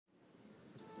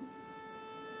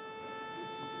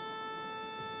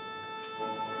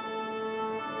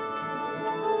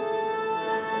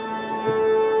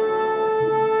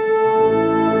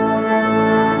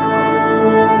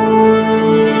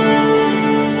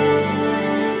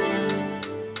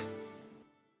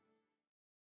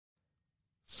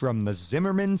From the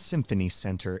Zimmerman Symphony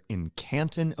Center in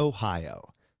Canton,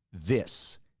 Ohio,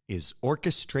 this is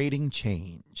Orchestrating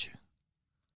Change.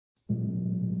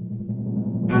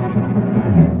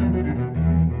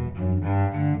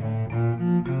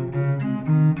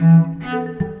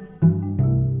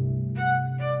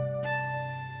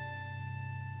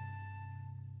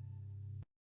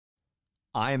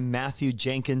 I'm Matthew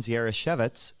Jenkins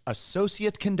Yarashevitz,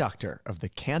 Associate Conductor of the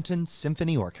Canton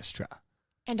Symphony Orchestra.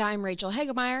 And I'm Rachel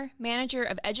Hagemeyer, Manager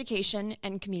of Education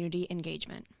and Community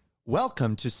Engagement.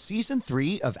 Welcome to Season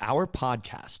 3 of our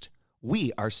podcast.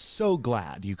 We are so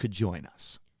glad you could join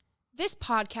us. This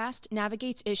podcast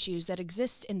navigates issues that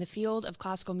exist in the field of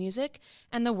classical music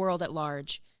and the world at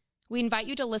large. We invite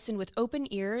you to listen with open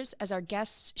ears as our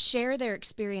guests share their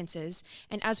experiences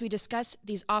and as we discuss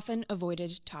these often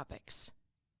avoided topics.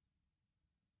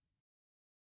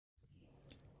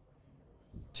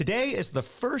 Today is the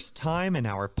first time in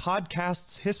our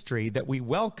podcast's history that we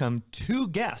welcome two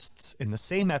guests in the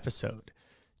same episode.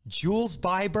 Jules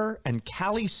Biber and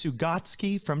Callie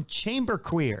Sugatsky from Chamber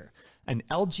Queer, an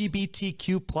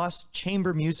LGBTQ+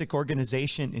 chamber music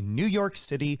organization in New York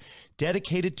City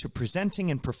dedicated to presenting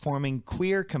and performing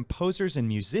queer composers and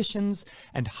musicians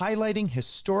and highlighting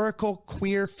historical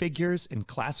queer figures in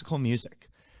classical music.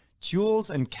 Jules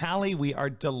and Callie, we are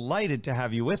delighted to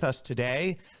have you with us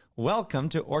today. Welcome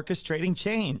to Orchestrating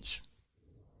Change.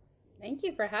 Thank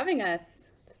you for having us.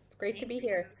 It's great to be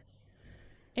here.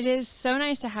 It is so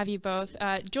nice to have you both.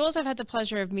 Jules, I've had the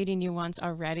pleasure of meeting you once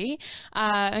already.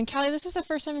 And Callie, this is the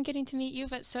first time I'm getting to meet you,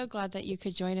 but so glad that you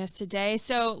could join us today.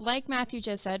 So like Matthew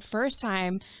just said, first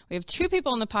time we have two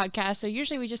people on the podcast. So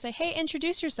usually we just say, hey,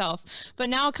 introduce yourself. But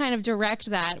now I'll kind of direct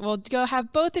that. We'll go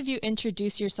have both of you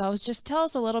introduce yourselves. Just tell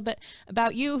us a little bit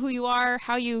about you, who you are,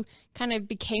 how you kind of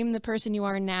became the person you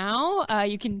are now.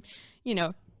 You can,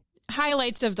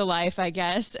 highlights of the life, I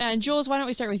guess. And Jules, why don't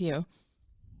we start with you?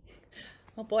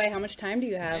 Oh boy, how much time do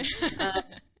you have?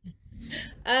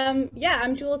 I'm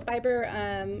Jules Biber.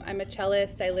 I'm a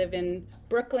cellist. I live in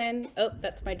Brooklyn. Oh,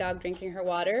 that's my dog drinking her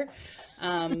water.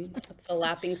 That's the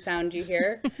lapping sound you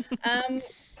hear.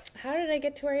 How did I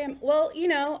get to where I am? Well,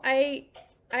 I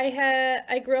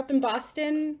grew up in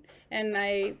Boston, and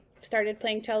I started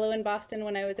playing cello in Boston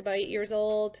when I was about 8 years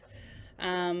old.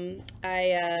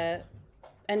 I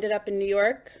ended up in New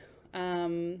York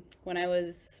when I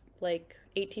was like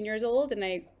 18 years old, and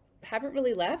I haven't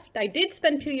really left. I did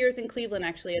spend 2 years in Cleveland,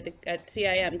 actually, at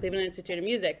CIM, Cleveland Institute of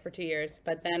Music, for 2 years,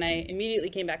 but then I immediately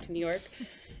came back to New York,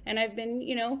 and I've been,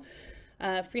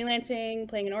 freelancing,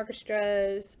 playing in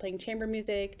orchestras, playing chamber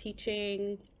music,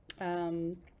 teaching,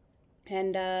 and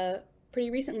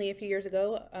pretty recently, a few years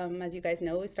ago, as you guys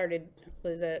know,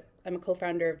 I'm a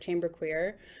co-founder of Chamber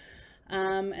Queer,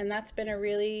 and that's been a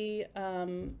really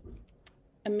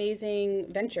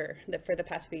amazing venture for the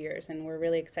past few years, and we're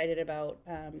really excited about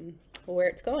where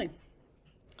it's going.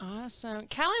 Awesome.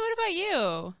 Callie, what about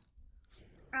you?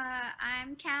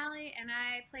 I'm Callie, and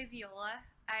I play viola.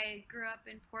 I grew up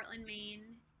in Portland, Maine,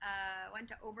 went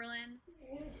to Oberlin,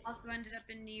 also ended up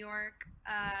in New York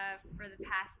for the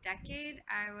past decade.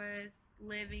 I was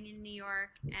living in New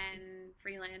York and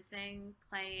freelancing,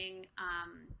 playing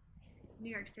New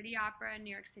York City Opera,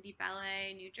 New York City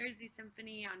Ballet, New Jersey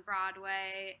Symphony on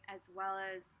Broadway, as well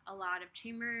as a lot of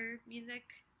chamber music.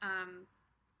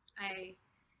 I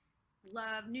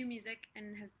love new music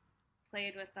and have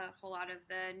played with a whole lot of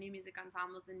the new music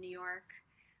ensembles in New York.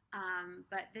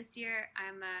 But this year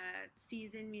I'm a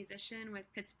seasoned musician with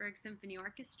Pittsburgh Symphony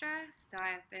Orchestra, so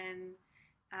I've been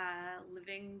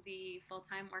living the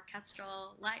full-time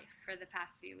orchestral life for the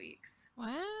past few weeks.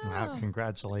 Wow,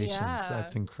 congratulations. Yeah,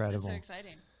 that's incredible. That's so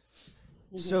exciting.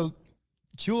 So,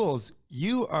 Jules,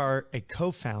 you are a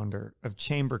co-founder of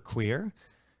Chamber Queer.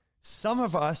 Some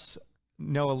of us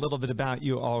know a little bit about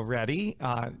you already,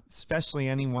 especially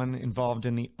anyone involved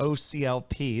in the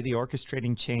OCLP, the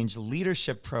Orchestrating Change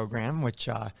Leadership Program, which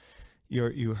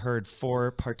you heard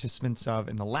 4 participants of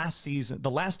in the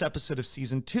last episode of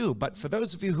season 2. But for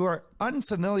those of you who are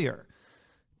unfamiliar,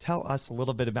 tell us a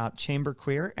little bit about Chamber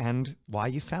Queer and why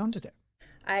you founded it.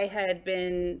 I had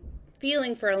been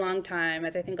feeling for a long time,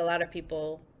 as I think a lot of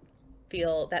people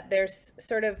feel, that there's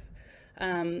sort of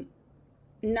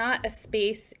not a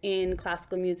space in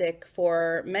classical music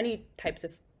for many types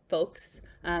of folks.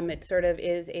 It sort of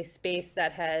is a space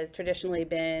that has traditionally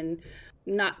been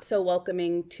not so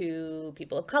welcoming to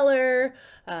people of color,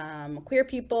 queer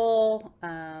people,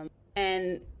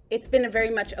 and it's been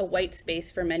very much a white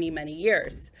space for many, many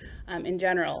years in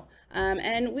general.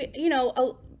 And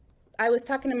I was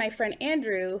talking to my friend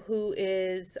Andrew, who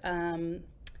is in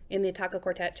the Attacca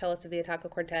Quartet, cellist of the Attacca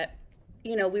Quartet,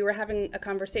 we were having a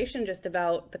conversation just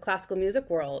about the classical music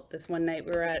world. This one night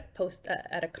we were at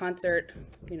a concert,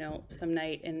 some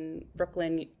night in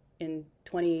Brooklyn in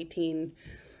 2018,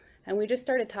 and we just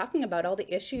started talking about all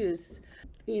the issues,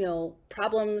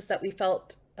 problems that we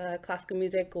felt classical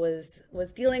music was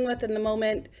dealing with in the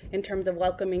moment in terms of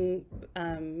welcoming,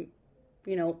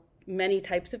 many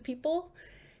types of people.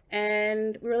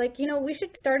 And we were like, we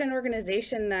should start an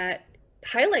organization that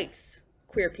highlights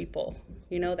queer people,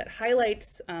 that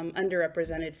highlights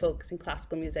underrepresented folks in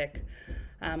classical music.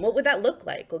 What would that look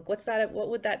like? What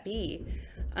would that be?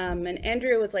 And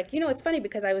Andrea was like, it's funny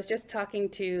because I was just talking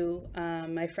to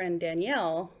my friend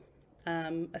Danielle,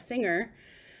 a singer,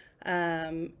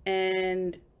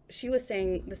 and she was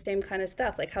saying the same kind of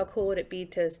stuff. Like, how cool would it be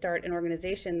to start an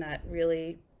organization that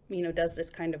really, does this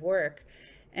kind of work?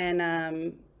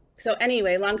 And so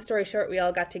anyway, long story short, we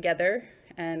all got together,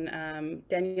 and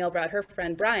Danielle brought her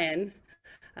friend Brian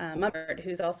Mummert,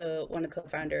 who's also one of the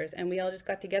co-founders, and we all just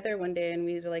got together one day and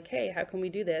we were like, hey, how can we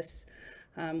do this?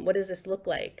 What does this look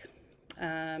like?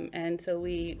 And so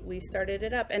we started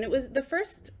it up, and it was the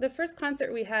first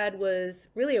concert we had was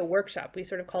really a workshop. We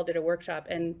sort of called it a workshop,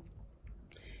 and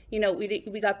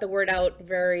we got the word out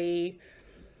very,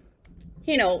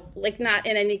 like not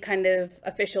in any kind of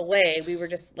official way. We were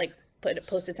just like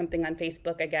posted something on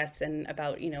Facebook, I guess, and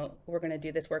about, we're going to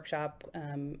do this workshop.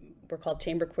 We're called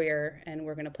Chamber Queer, and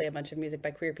we're going to play a bunch of music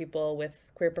by queer people with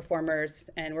queer performers,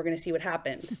 and we're going to see what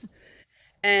happens.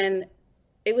 And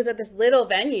it was at this little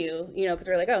venue, because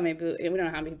we're like, oh, maybe we don't know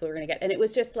how many people we're going to get. And it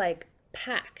was just like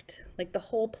packed. Like the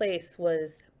whole place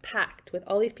was packed with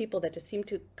all these people that just seemed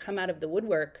to come out of the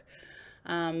woodwork.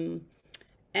 And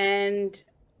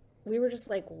we were just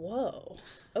like, whoa,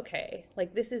 okay,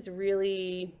 like this is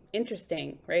really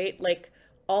interesting, right? Like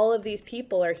all of these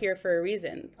people are here for a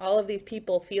reason. All of these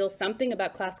people feel something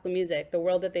about classical music, the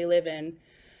world that they live in,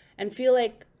 and feel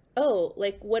like, oh,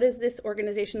 like what is this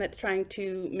organization that's trying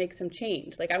to make some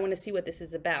change? Like I want to see what this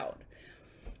is about.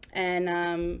 And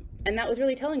that was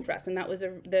really telling for us. And that was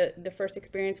the first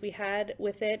experience we had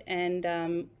with it.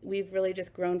 And we've really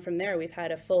just grown from there. We've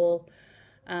had a full,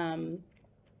 in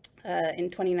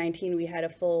 2019, we had a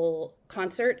full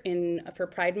concert for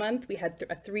Pride Month. We had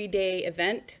a 3-day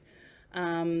event,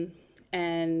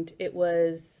 and it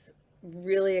was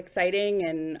really exciting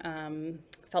and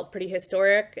felt pretty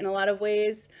historic in a lot of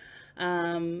ways.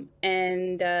 And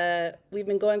we've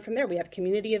been going from there. We have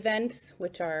community events,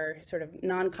 which are sort of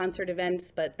non-concert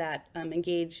events, but that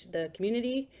engage the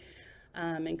community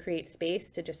and create space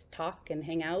to just talk and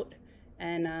hang out.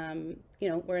 And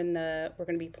we're going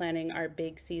to be planning our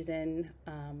big season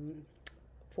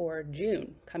for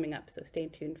June coming up, so stay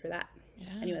tuned for that.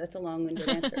 Yeah. Anyway, that's a long-winded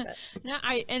answer. But. No,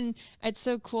 and it's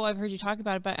so cool. I've heard you talk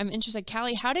about it, but I'm interested,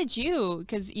 Callie, how did you?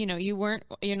 Because you're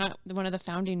not one of the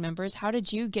founding members. How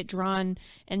did you get drawn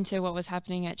into what was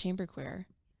happening at Chamber Queer?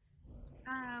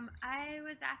 I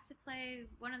was asked to play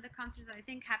one of the concerts that I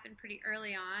think happened pretty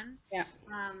early on. Yeah.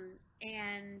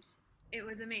 And it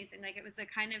was amazing. Like it was the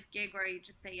kind of gig where you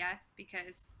just say yes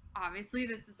because obviously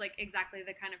this is like exactly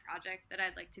the kind of project that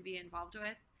I'd like to be involved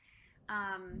with.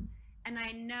 And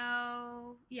I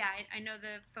know, I know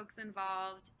the folks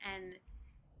involved, and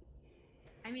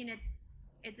I mean,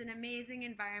 it's an amazing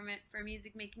environment for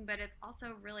music making, but it's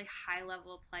also really high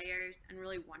level players and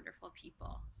really wonderful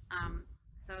people.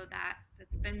 So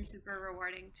it's been super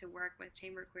rewarding to work with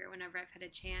Chamber Queer whenever I've had a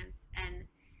chance. And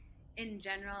in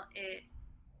general,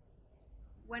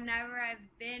 whenever I've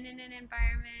been in an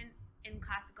environment in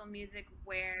classical music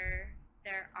where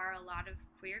there are a lot of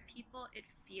queer people, it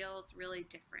feels really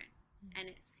different. And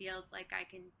it feels like I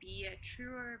can be a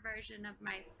truer version of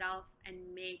myself and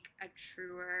make a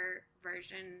truer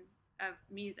version of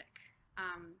music.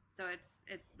 So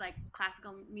it's like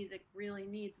classical music really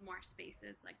needs more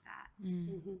spaces like that.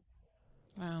 Mm-hmm.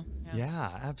 Wow.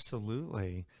 Yeah,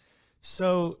 absolutely.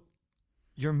 So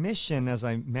your mission, as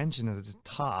I mentioned at the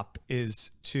top, is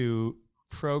to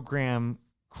program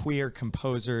queer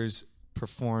composers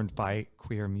performed by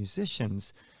queer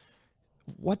musicians.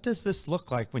 What does this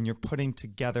look like when you're putting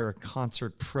together a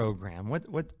concert program?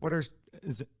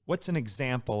 What's an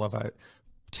example of a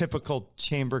typical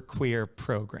Chamber Queer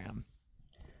program?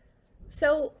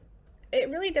 So it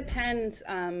really depends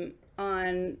on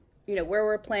where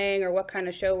we're playing or what kind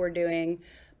of show we're doing.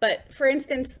 But for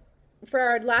instance, for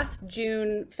our last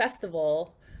June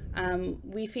festival,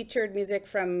 we featured music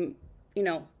from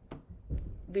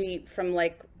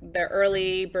like the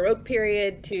early Baroque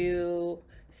period to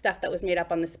stuff that was made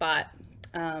up on the spot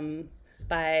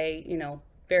by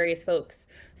various folks.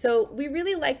 So we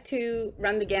really like to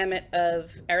run the gamut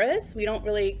of eras. We don't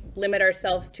really limit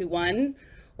ourselves to one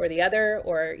or the other,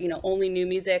 or, you know, only new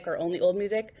music or only old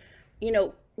music. You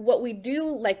know, what we do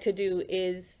like to do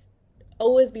is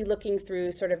always be looking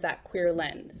through sort of that queer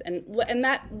lens, and what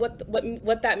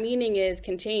that meaning is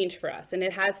can change for us, and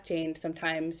it has changed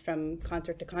sometimes from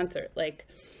concert to concert. Like,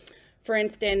 for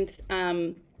instance,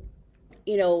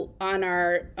 you know, on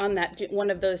that one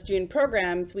of those June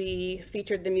programs, we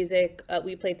featured the music.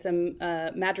 We played some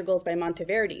madrigals by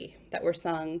Monteverdi that were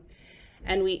sung,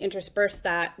 and we interspersed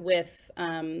that with.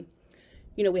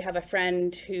 You know, we have a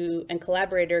friend and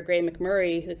collaborator, Gray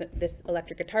McMurray, who's this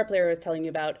electric guitar player I was telling you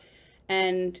about.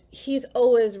 And he's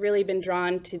always really been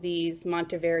drawn to these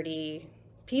Monteverdi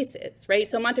pieces, right?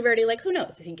 So Monteverdi, like, who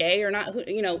knows? Is he gay or not?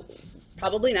 You know,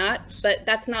 probably not, but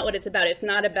that's not what it's about. It's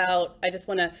not about, I just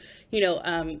want to, you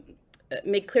know,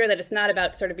 make clear that it's not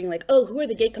about sort of being like, oh, who are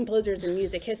the gay composers in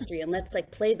music history? And let's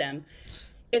like play them.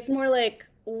 It's more like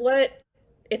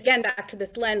it's again back to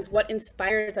this lens, what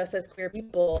inspires us as queer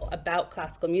people about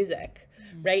classical music,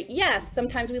 right? Yes,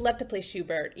 sometimes we love to play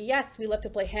Schubert. Yes, we love to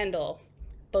play Handel.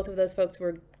 Both of those folks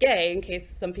were gay, in case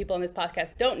some people on this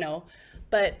podcast don't know.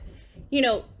 But, you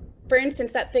know, for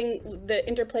instance, that thing, the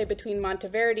interplay between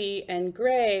Monteverdi and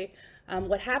Gray,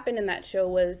 what happened in that show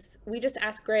was we just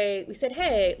asked Gray, we said,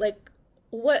 hey,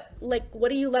 what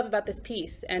do you love about this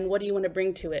piece? And what do you want to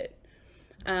bring to it?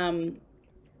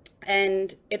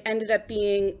 And it ended up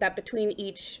being that between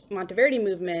each Monteverdi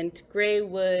movement, Gray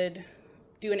would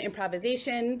do an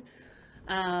improvisation,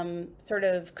 sort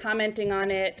of commenting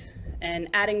on it and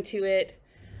adding to it,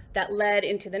 that led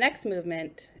into the next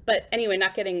movement. But anyway,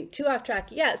 not getting too off track.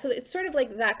 Yeah, so it's sort of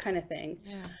like that kind of thing,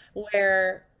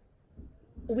 where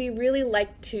we really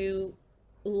like to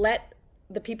let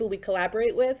the people we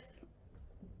collaborate with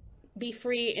be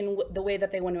free in the way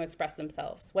that they want to express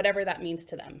themselves, whatever that means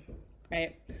to them,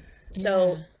 right? Yeah.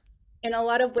 So in a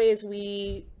lot of ways,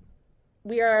 we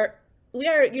are,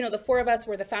 you know, the four of us,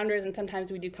 we're the founders, and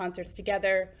sometimes we do concerts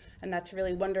together, and that's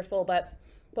really wonderful. But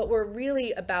what we're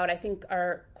really about, I think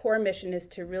our core mission is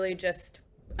to really just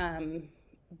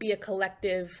be a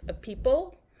collective of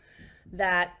people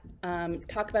that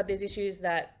talk about these issues,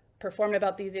 that perform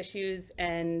about these issues,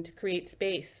 and create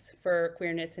space for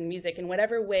queerness in music in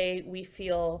whatever way we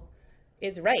feel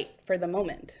is right for the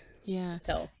moment. Yeah.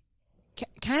 So.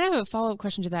 Kind of a follow-up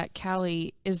question to that,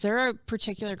 Callie. Is there a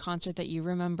particular concert that you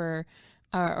remember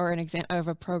or an example of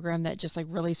a program that just like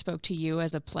really spoke to you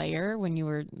as a player when you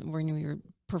were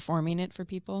performing it for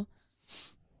people?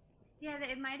 Yeah,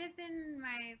 it might have been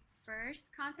my first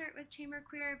concert with Chamber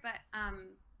Queer, but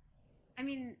I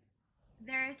mean,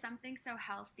 there is something so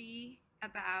healthy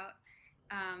about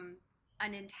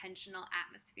an intentional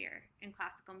atmosphere in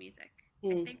classical music.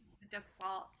 I think the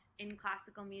default in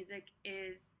classical music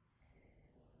is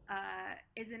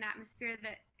an atmosphere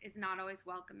that is not always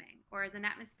welcoming, or is an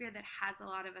atmosphere that has a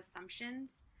lot of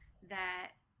assumptions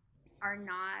that are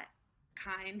not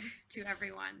kind to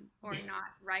everyone, or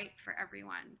not right for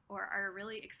everyone, or are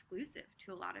really exclusive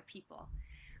to a lot of people.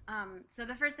 So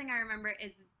the first thing I remember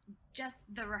is just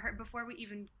before we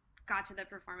even got to the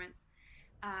performance,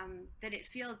 that it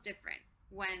feels different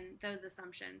when those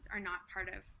assumptions are not part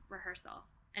of rehearsal,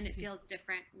 and it feels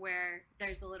different where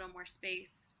there's a little more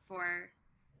space for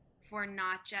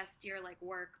not just your like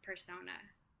work persona,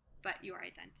 but your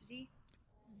identity.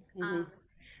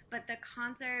 But the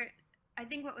concert, I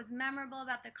think what was memorable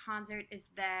about the concert is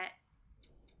that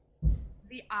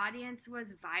the audience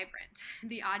was vibrant.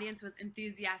 The audience was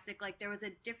enthusiastic. Like, there was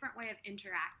a different way of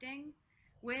interacting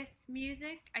with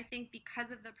music, I think, because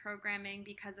of the programming,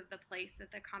 because of the place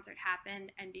that the concert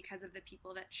happened, and because of the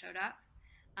people that showed up,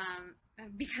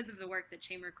 because of the work that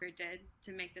Chamber Queer did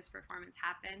to make this performance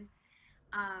happen.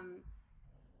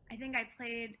 I think I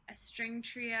played a string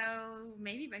trio,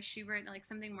 maybe by Schubert, like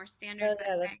something more standard. Oh,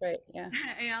 yeah, that's right. Yeah.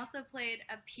 I also played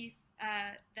a piece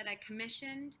that I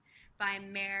commissioned by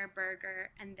Mare Berger,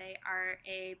 and they are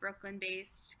a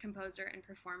Brooklyn-based composer and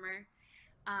performer.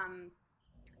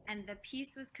 And the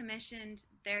piece was commissioned.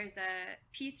 There's a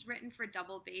piece written for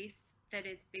double bass that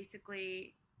is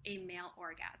basically a male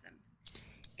orgasm.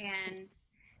 And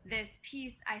this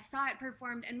piece, I saw it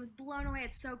performed and was blown away.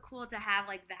 It's so cool to have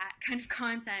like that kind of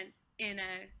content in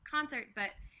a concert.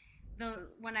 But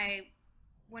when I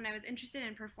was interested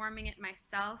in performing it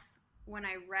myself, when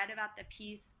I read about the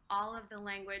piece, all of the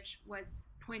language was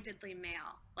pointedly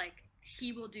male. Like,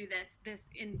 he will do this,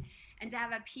 and to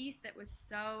have a piece that was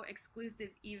so exclusive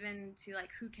even to like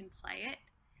who can play it,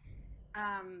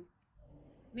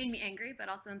 made me angry, but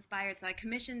also inspired. So I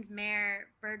commissioned Mare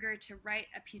Berger to write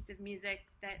a piece of music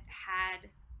that had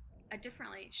a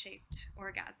differently shaped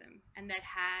orgasm, and that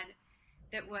had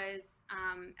that was,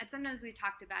 and sometimes we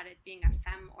talked about it being a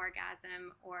femme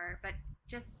orgasm, but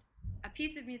just a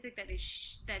piece of music that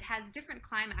that has different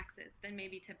climaxes than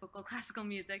maybe typical classical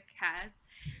music has,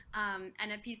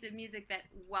 and a piece of music that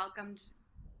welcomed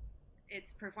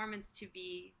its performance to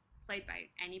be played by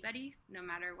anybody, no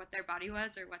matter what their body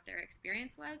was or what their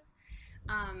experience was.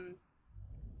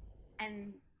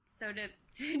 And so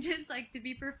to just like to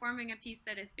be performing a piece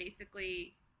that is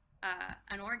basically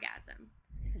an orgasm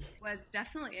was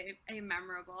definitely a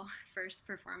memorable first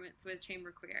performance with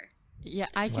Chamber Queer. Yeah,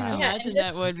 I can Wow. imagine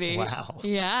Yeah, that would be. Wow.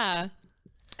 Yeah.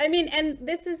 I mean, and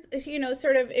this is, you know,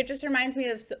 sort of, it just reminds me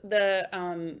of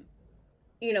the,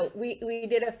 you know, we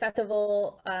did a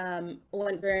festival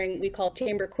we called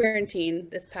Chamber Quarantine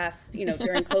this past, you know,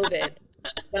 during COVID,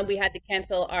 when we had to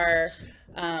cancel our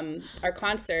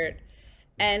concert.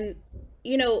 And,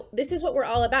 you know, this is what we're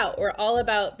all about. We're all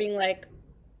about being like,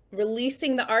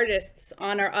 releasing the artists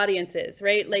on our audiences,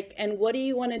 right? Like, and what do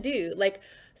you want to do? Like,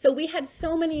 so we had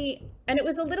so many, and it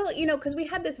was a little, you know, because we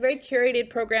had this very curated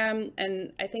program,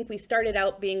 and I think we started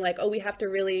out being like, oh, we have to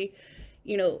really,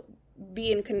 you know,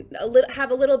 be in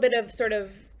have a little bit of sort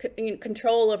of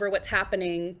control over what's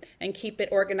happening and keep it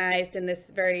organized in this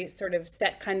very sort of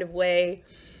set kind of way.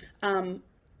 And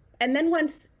then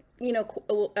once, you know,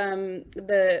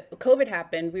 the COVID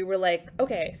happened, we were like,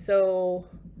 okay, so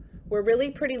we're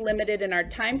really pretty limited in our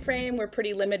time frame. We're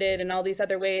pretty limited in all these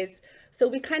other ways. So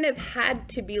we kind of had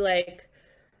to be like,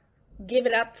 give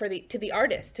it up to the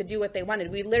artists to do what they wanted.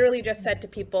 We literally just said to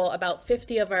people, about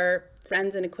 50 of our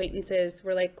friends and acquaintances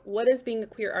were like, what does being a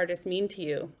queer artist mean to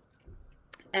you?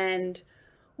 And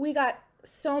we got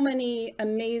so many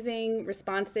amazing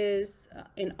responses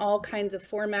in all kinds of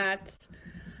formats,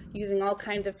 using all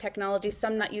kinds of technology,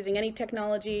 some not using any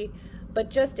technology, but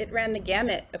just it ran the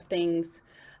gamut of things.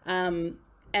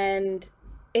 And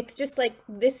it's just like,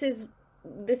 this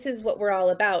is what we're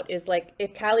all about, is like,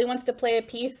 if Callie wants to play a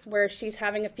piece where she's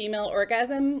having a female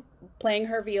orgasm playing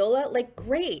her viola, like,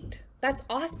 great, that's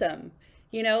awesome,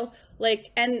 you know, like,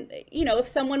 and, you know, if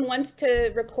someone wants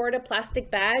to record a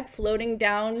plastic bag floating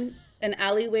down an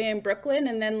alleyway in Brooklyn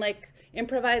and then like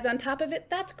improvise on top of it,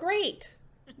 that's great,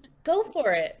 go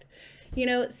for it, you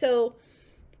know. So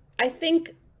I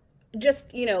think,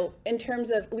 just, you know, in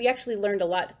terms of, we actually learned a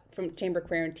lot from Chamber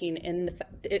Quarantine in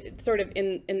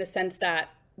the sense that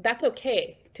that's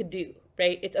okay to do,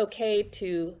 right? It's okay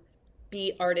to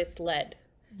be artist-led,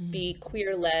 be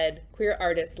queer-led, queer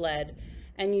artist-led,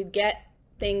 and you get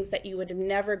things that you would have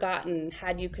never gotten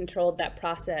had you controlled that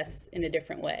process in a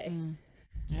different way.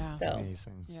 Yeah. So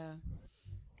Amazing. Yeah.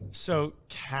 So,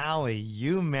 Callie,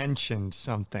 you mentioned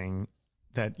something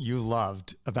that you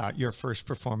loved about your first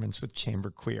performance with Chamber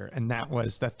Queer, and that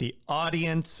was that the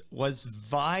audience was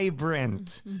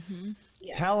vibrant. Mm-hmm.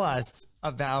 Yes. Tell us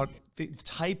about the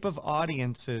type of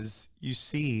audiences you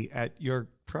see at your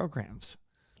programs.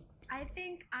 I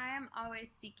think I am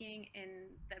always seeking in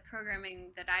the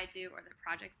programming that I do or the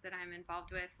projects that I'm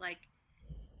involved with, like,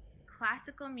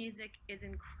 classical music is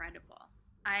incredible.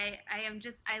 I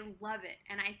love it,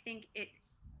 and I think it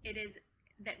is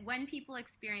that when people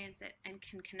experience it and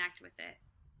can connect with it,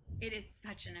 it is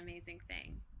such an amazing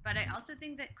thing. But I also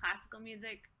think that classical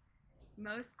music,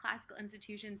 most classical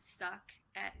institutions suck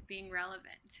at being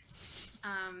relevant.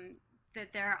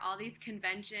 That there are all these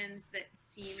conventions that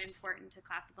seem important to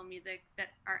classical music that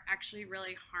are actually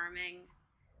really harming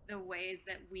the ways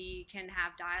that we can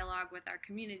have dialogue with our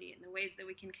community and the ways that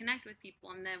we can connect with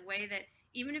people, and the way that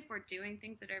even if we're doing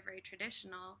things that are very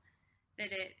traditional,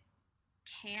 that it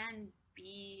can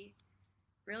be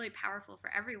really powerful for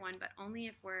everyone, but only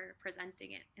if we're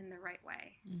presenting it in the right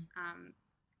way.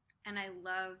 And I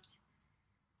loved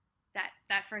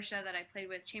that first show that I played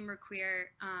with Chamber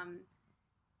Queer.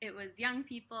 It was young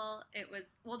people, it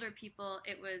was older people,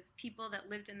 it was people that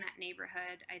lived in that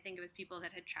neighborhood. I think it was people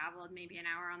that had traveled maybe an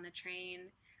hour on the train.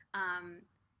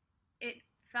 It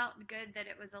felt good that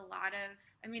it was a lot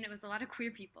of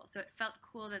queer people. So it felt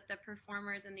cool that the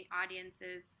performers and the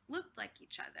audiences looked like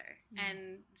each other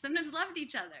and sometimes loved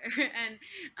each other.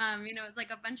 And, you know, it was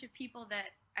like a bunch of people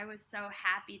that I was so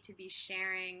happy to be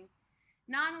sharing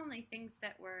not only things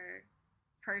that were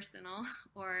personal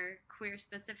or queer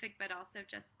specific, but also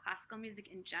just classical music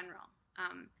in general.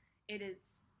 It is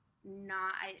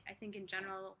not, I think in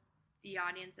general, the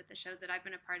audience at the shows that I've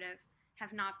been a part of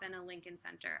have not been a Lincoln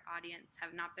Center audience,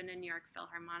 have not been a New York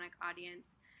Philharmonic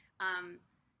audience.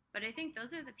 But I think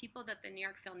those are the people that the New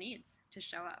York Phil needs to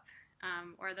show up.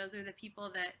 Or those are the people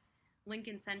that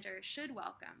Lincoln Center should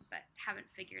welcome, but haven't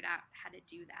figured out how to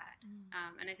do that.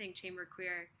 And I think Chamber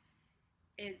Queer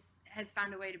has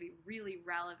found a way to be really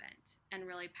relevant and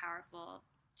really powerful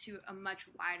to a much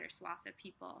wider swath of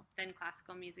people than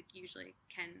classical music usually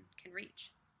can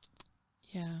reach.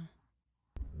 Yeah.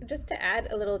 Just to add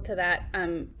a little to that,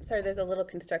 sorry, there's a little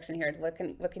construction here. What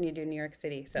can you do in New York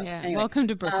City? So yeah, anyway, welcome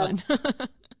to Brooklyn.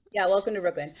 yeah, welcome to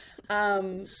Brooklyn.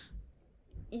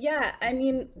 Yeah, I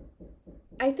mean,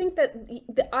 I think that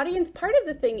the audience, part of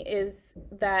the thing is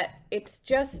that it's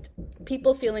just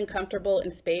people feeling comfortable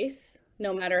in space,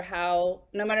 no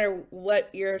matter what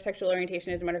your sexual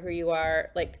orientation is, no matter who you are,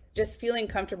 like just feeling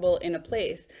comfortable in a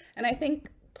place. And I think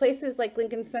places like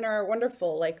Lincoln Center are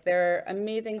wonderful. Like they're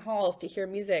amazing halls to hear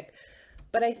music.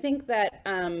 But I think that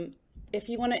if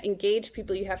you want to engage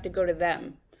people, you have to go to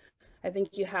them. I think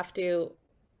you have to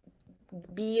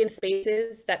be in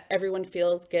spaces that everyone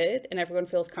feels good and everyone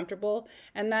feels comfortable.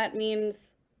 And that means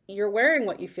you're wearing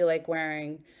what you feel like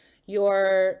wearing.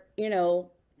 You're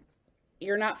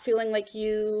not feeling like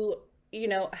you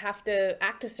have to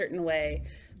act a certain way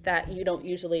that you don't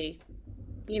usually,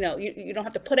 you don't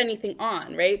have to put anything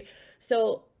on, right?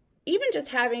 So even just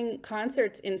having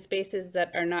concerts in spaces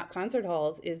that are not concert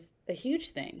halls is a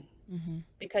huge thing. Mm-hmm.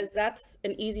 Because that's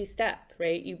an easy step,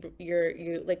 right?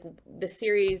 You're like the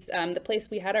series, the place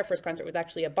we had our first concert was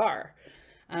actually a bar,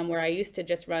 where I used to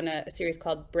just run a series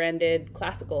called Branded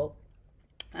Classical.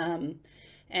 And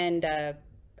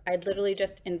I'd literally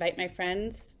just invite my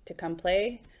friends to come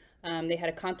play. They had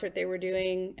a concert they were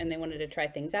doing and they wanted to try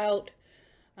things out.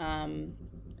 And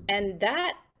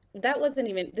that wasn't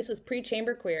even, this was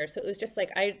pre-chamber queer. So it was just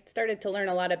like, I started to learn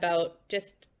a lot about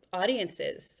just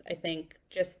audiences. I think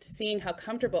just seeing how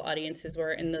comfortable audiences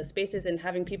were in those spaces and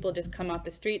having people just come off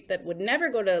the street that would never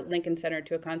go to Lincoln Center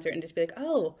to a concert and just be like,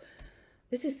 oh,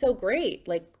 this is so great.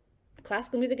 Like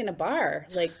classical music in a bar,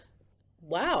 like,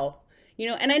 wow.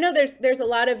 And I know there's a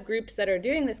lot of groups that are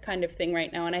doing this kind of thing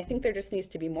right now. And I think there just needs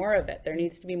to be more of it. There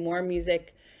needs to be more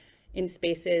music in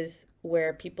spaces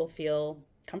where people feel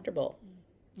comfortable.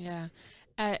 Yeah.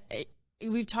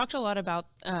 We've talked a lot about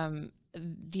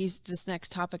this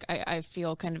next topic, I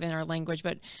feel kind of in our language,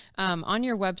 but on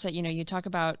your website, you talk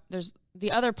about there's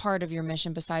the other part of your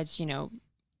mission besides,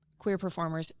 queer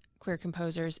performers, queer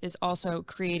composers is also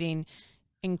creating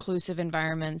inclusive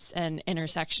environments and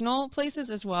intersectional places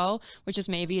as well, which is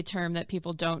maybe a term that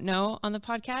people don't know on the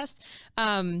podcast.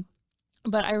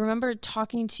 But I remember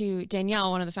talking to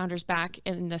Danielle, one of the founders, back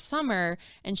in the summer,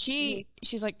 and she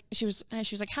was like,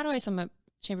 how do I sum up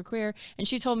Chamber Queer? And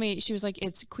she told me, she was like,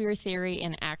 it's queer theory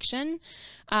in action.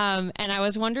 And I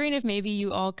was wondering if maybe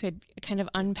you all could kind of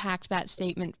unpack that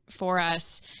statement for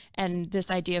us and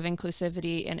this idea of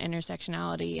inclusivity and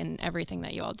intersectionality and everything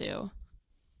that you all do.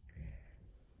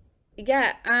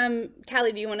 Yeah.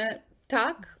 Callie, do you want to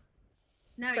talk?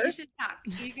 No, first? You should talk.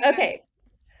 You can okay.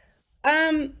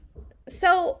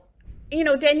 So,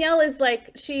 Danielle is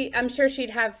like, I'm sure she'd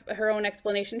have her own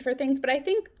explanation for things, but I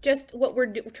think just what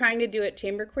we're trying to do at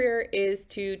Chamber Queer is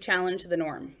to challenge the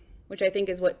norm, which I think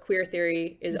is what queer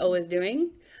theory is always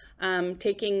doing.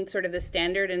 Taking sort of the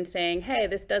standard and saying, hey,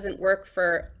 this doesn't work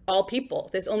for all people.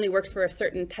 This only works for a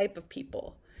certain type of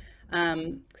people.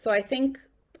 So I think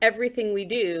everything we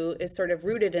do is sort of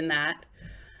rooted in that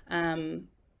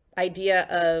idea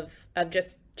of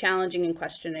just challenging and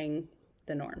questioning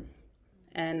the norm.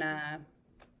 And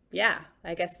yeah,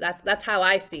 I guess that's how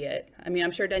I see it. I mean,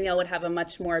 I'm sure Danielle would have a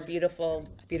much more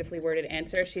beautifully worded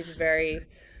answer. She's very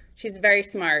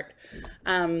smart.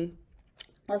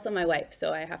 Also my wife,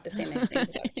 so I have to say nice things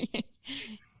about her.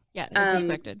 Yeah, that's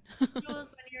expected.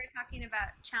 Jules, when you were talking about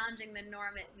challenging the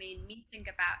norm, it made me think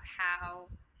about how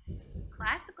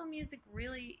classical music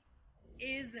really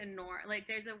is a norm. Like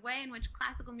there's a way in which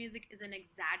classical music is an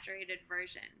exaggerated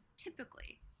version,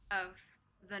 typically, of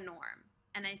the norm.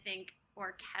 And I think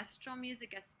orchestral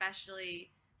music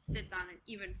especially sits on an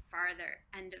even farther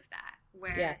end of that,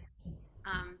 where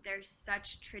there's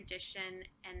such tradition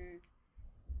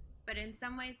but in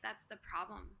some ways that's the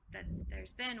problem that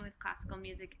there's been with classical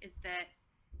music, is that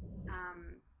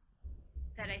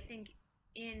that I think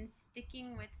in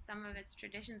sticking with some of its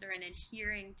traditions or in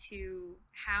adhering to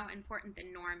how important the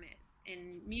norm is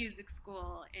in music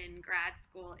school, in grad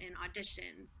school, in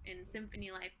auditions, in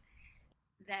symphony life,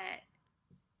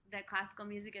 that classical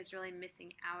music is really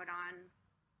missing out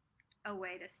on a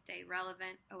way to stay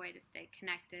relevant, a way to stay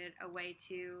connected, a way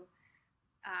to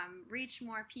reach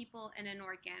more people in an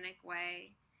organic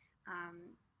way.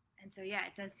 And so, yeah,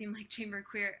 it does seem like Chamber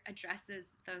Queer addresses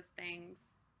those things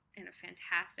in a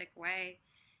fantastic way.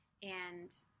 And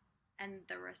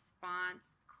the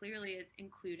response clearly is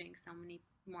including so many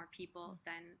more people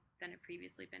than had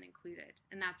previously been included.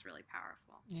 And that's really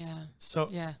powerful. Yeah.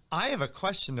 So I have a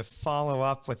question to follow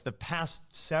up with the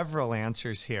past several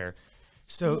answers here.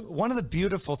 So one of the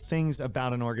beautiful things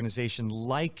about an organization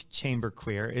like Chamber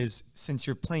Queer is, since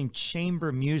you're playing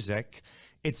chamber music,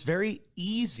 it's very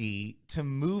easy to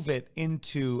move it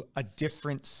into a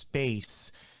different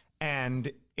space. And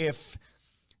if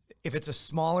it's a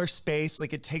smaller space,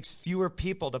 like it takes fewer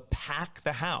people to pack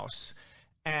the house,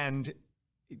 and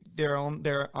there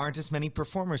aren't as many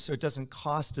performers, so it doesn't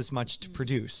cost as much to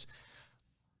produce.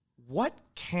 What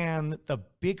can the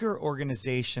bigger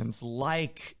organizations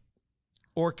like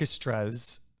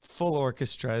orchestras, full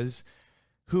orchestras,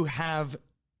 who have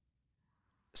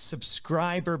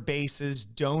subscriber bases,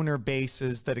 donor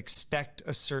bases that expect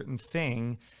a certain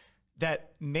thing,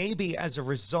 that maybe as a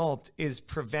result is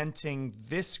preventing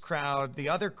this crowd, the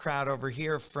other crowd over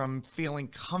here, from feeling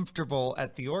comfortable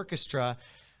at the orchestra?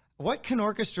 What can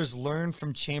orchestras learn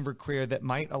from Chamber Queer that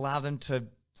might allow them to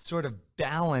sort of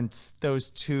balance those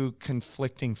two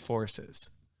conflicting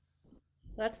forces?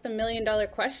 That's the million-dollar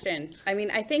question. I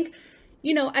mean, I think,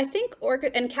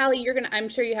 and Callie, I'm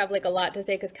sure you have like a lot to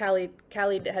say, because Callie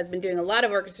has been doing a lot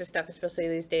of orchestra stuff, especially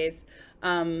these days.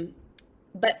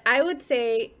 But I would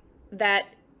say that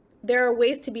there are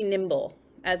ways to be nimble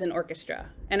as an orchestra.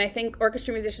 And I think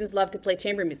orchestra musicians love to play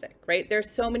chamber music, right? There's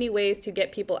so many ways to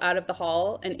get people out of the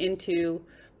hall and into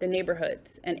the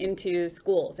neighborhoods and into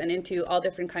schools and into all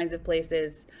different kinds of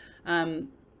places,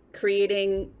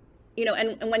 creating,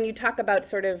 and when you talk about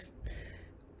sort of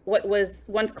what was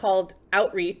once called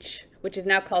outreach, which is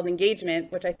now called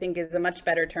engagement, which I think is a much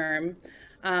better term,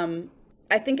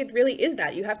 I think it really is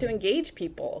that. You have to engage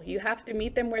people. You have to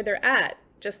meet them where they're at,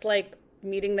 just like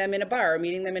meeting them in a bar or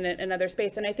meeting them in another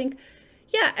space. And I think,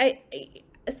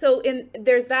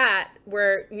 there's that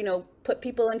where, put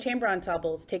people in chamber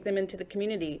ensembles, take them into the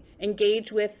community,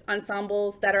 engage with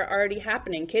ensembles that are already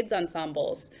happening, kids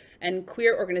ensembles and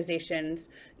queer organizations,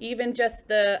 even just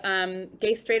the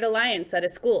Gay Straight Alliance at a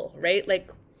school, right?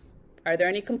 Like, are there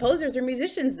any composers or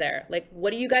musicians there? Like, what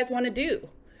do you guys want to do?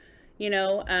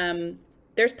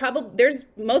 There's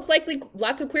most likely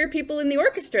lots of queer people in the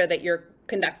orchestra that you're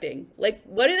conducting. Like,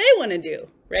 what do they want to do,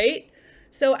 right?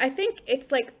 So I think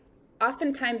it's like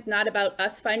oftentimes not about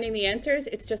us finding the answers.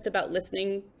 It's just about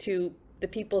listening to the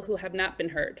people who have not been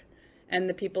heard, and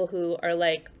the people who are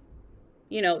like,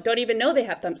 don't even know they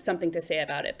have something to say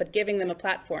about it, but giving them a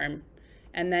platform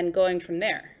and then going from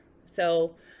there.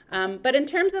 So, but in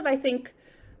terms of, I think,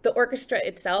 the orchestra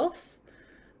itself,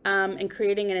 and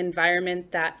creating an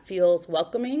environment that feels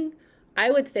welcoming,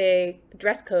 I would say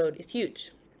dress code is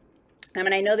huge. I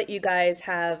mean, I know that you guys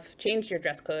have changed your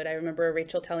dress code. I remember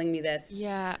Rachel telling me this.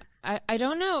 Yeah, I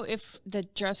don't know if the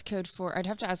dress code I'd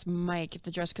have to ask Mike if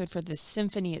the dress code for the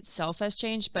symphony itself has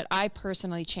changed, but I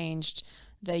personally changed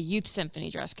the youth symphony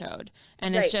dress code.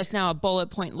 And it's just now a bullet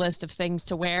point list of things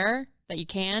to wear that you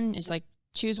can. It's like,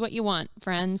 choose what you want,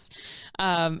 friends.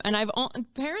 And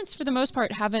parents, for the most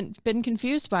part, haven't been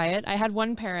confused by it. I had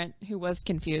one parent who was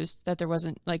confused that there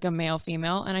wasn't like a male,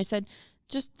 female. And I said,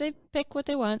 they pick what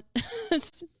they want.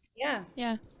 Yeah.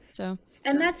 Yeah. So.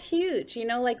 And that's huge,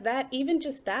 like that, even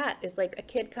just that is like a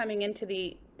kid coming into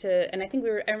and I think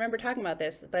I remember talking about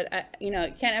this, but you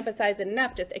can't emphasize it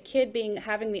enough, just a kid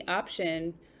having the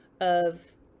option of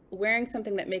wearing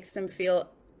something that makes them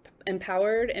feel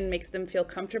empowered and makes them feel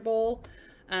comfortable,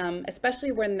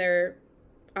 especially when they're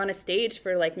on a stage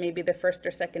for like maybe the first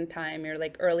or second time, or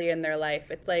like early in their life.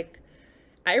 It's like,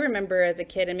 I remember as a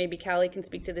kid, and maybe Callie can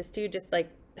speak to this too, just like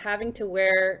having to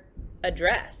wear a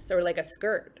dress or like a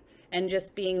skirt and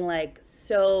just being like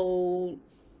so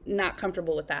not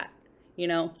comfortable with that,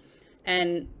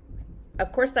 and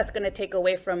of course that's going to take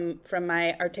away from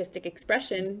my artistic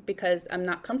expression because I'm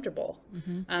not comfortable.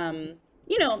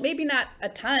 Mm-hmm. Maybe not a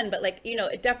ton, but like,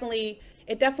 it definitely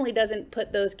doesn't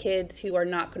put those kids who are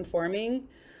not conforming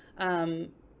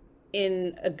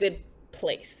in a good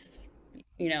place,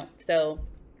 so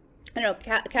I don't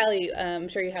know, Callie, I'm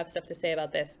sure you have stuff to say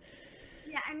about this.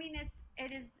 Yeah, I mean,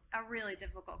 it is a really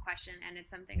difficult question, and it's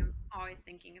something I'm always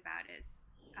thinking about is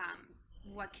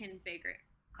what can bigger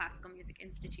classical music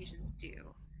institutions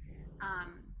do?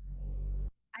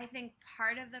 I think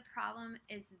part of the problem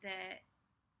is that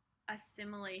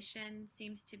assimilation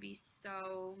seems to be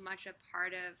so much a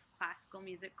part of classical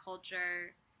music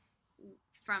culture,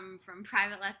 from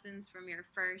private lessons, from your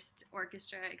first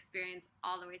orchestra experience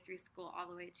all the way through school, all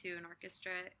the way to an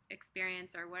orchestra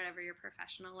experience or whatever your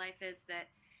professional life is, that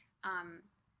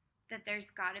there's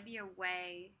got to be a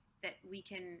way that we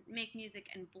can make music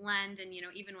and blend, and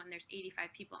even when there's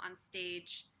 85 people on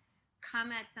stage,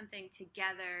 come at something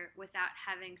together without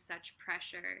having such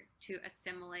pressure to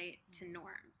assimilate to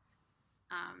norms.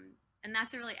 And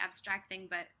that's a really abstract thing,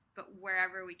 but but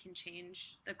wherever we can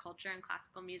change the culture in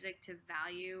classical music to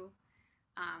value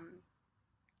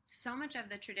so much of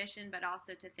the tradition, but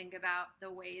also to think about the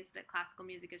ways that classical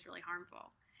music is really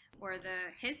harmful, or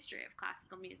the history of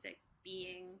classical music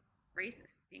being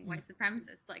racist, being white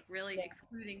supremacist, like really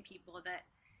excluding people. That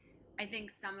I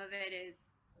think some of it is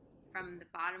from the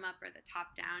bottom up or the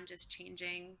top down, just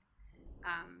changing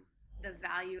the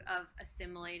value of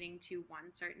assimilating to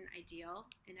one certain ideal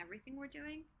in everything we're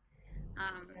doing.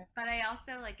 But I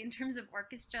also, like, in terms of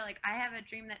orchestra, like, I have a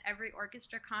dream that every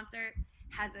orchestra concert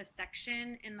has a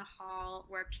section in the hall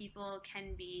where people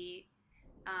can be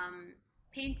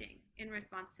painting in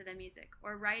response to the music,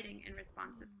 or writing in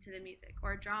response to the music,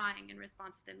 or drawing in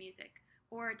response to the music,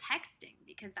 or texting,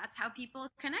 because that's how people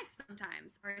connect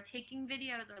sometimes, or taking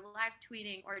videos, or live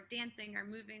tweeting, or dancing, or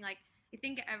moving. Like, I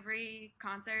think every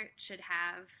concert should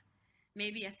have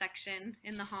maybe a section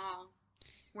in the hall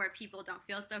where people don't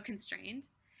feel so constrained,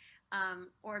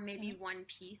 or maybe one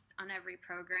piece on every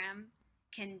program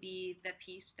can be the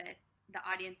piece that the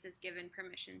audience is given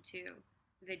permission to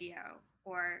video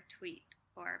or tweet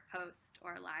or post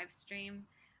or live stream.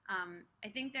 I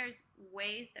think there's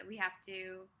ways that we have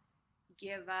to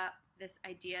give up this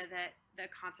idea that the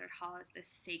concert hall is this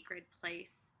sacred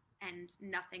place and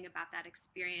nothing about that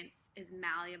experience is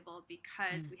malleable,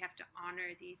 because we have to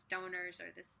honor these donors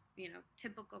or this,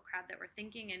 typical crowd that we're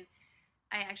thinking. And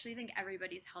I actually think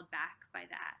everybody's held back by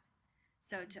that.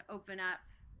 So to open up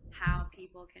how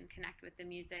people can connect with the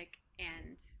music,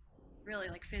 and really,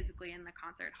 like, physically in the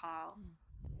concert hall,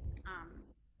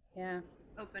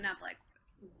 open up, like,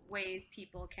 ways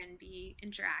people can be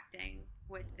interacting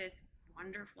with this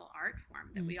wonderful art form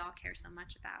that we all care so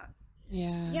much about.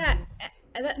 Yeah,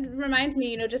 that reminds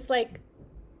me, just like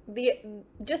the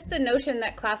notion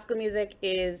that classical music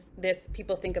is this,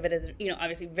 people think of it as,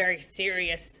 obviously very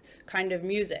serious kind of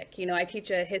music. I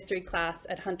teach a history class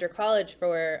at Hunter College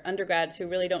for undergrads who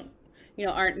really don't,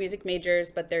 aren't music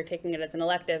majors, but they're taking it as an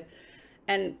elective.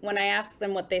 And when I ask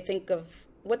them what they think of,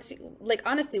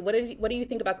 honestly, what do you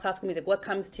think about classical music? What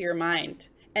comes to your mind?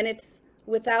 And it's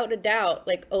without a doubt,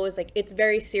 always it's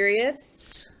very serious.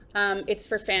 It's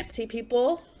for fancy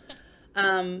people.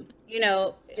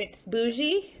 It's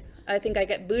bougie. I think I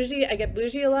get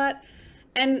bougie a lot.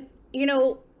 And,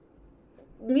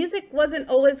 music wasn't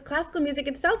always, classical music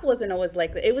itself wasn't always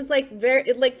like that. It was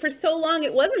for so long,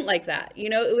 it wasn't like that.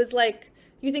 It was like,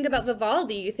 you think about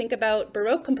Vivaldi, you think about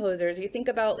Baroque composers, you think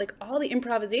about all the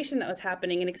improvisation that was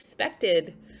happening and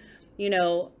expected,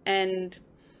 and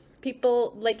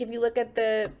people, if you look at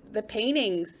the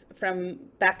paintings from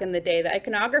back in the day, the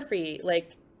iconography,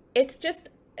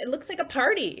 it looks like a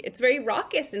party. It's very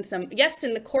raucous in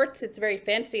the courts, it's very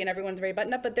fancy and everyone's very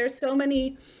buttoned up, but there's so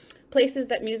many places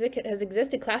that music has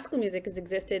existed, classical music has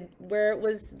existed, where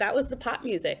that was the pop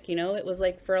music, it was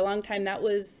for a long time, that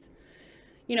was,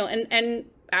 and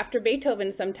after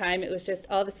Beethoven sometime, it was just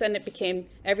all of a sudden it became,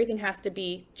 everything has to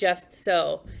be just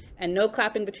so, and no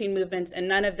clapping between movements and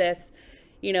none of this,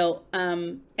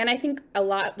 and I think a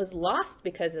lot was lost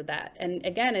because of that. And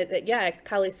again, as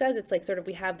Kali says, it's sort of,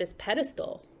 we have this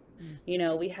pedestal,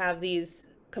 we have these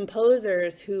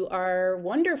composers who are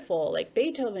wonderful, like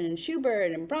Beethoven and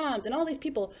Schubert and Brahms and all these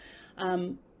people.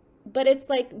 But it's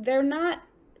they're not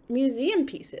museum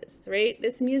pieces, right?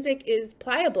 This music is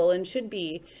pliable and should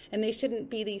be, and they shouldn't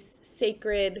be these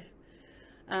sacred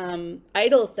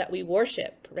idols that we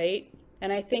worship, right?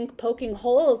 And I think poking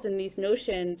holes in these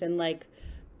notions and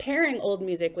pairing old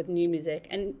music with new music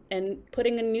and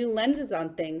putting a new lenses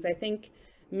on things, I think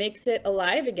makes it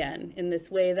alive again in this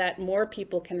way that more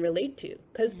people can relate to.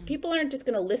 Because people aren't just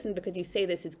going to listen because you say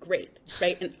this is great,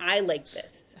 right? And I like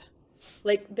this.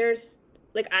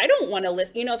 I don't want to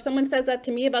listen. If someone says that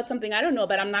to me about something I don't know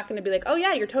about, I'm not going to be like, oh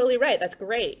yeah, you're totally right. That's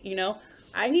great.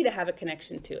 I need to have a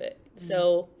connection to it.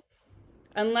 So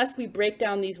unless we break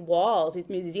down these walls, these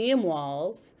museum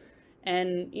walls,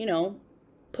 and,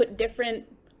 put different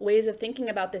ways of thinking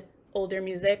about this older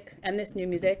music and this new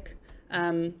music,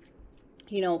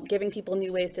 giving people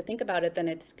new ways to think about it, then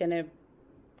it's gonna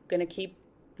keep,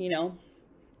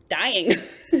 dying.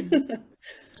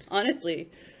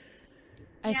 Honestly.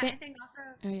 I think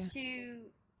also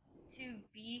to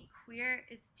be queer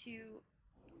is to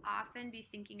often be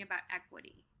thinking about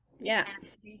equity. Yeah. And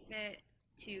I think that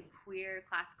to queer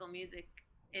classical music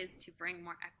is to bring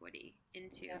more equity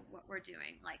into what we're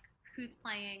doing, who's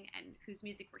playing and whose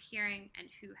music we're hearing and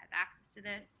who has access to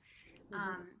this.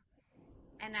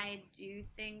 And I do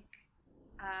think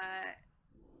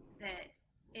that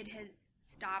it has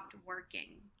stopped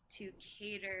working to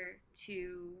cater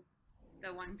to the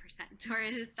 1%, or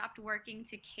it has stopped working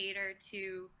to cater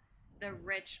to the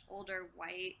rich, older,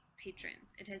 white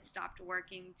patrons. It has stopped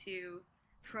working to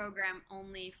program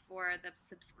only for the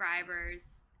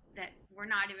subscribers that we're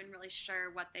not even really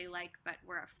sure what they like, but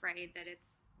we're afraid that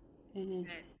it's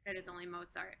that it's only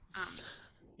Mozart.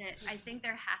 That I think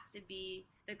there has to be,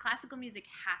 the classical music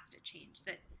has to change.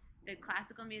 That the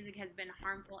classical music has been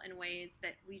harmful in ways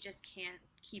that we just can't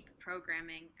keep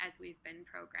programming as we've been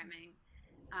programming.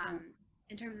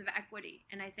 In terms of equity.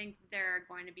 And I think there are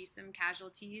going to be some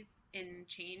casualties in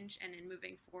change and in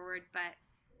moving forward, but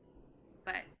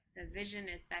the vision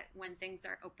is that when things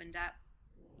are opened up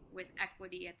with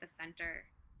equity at the center,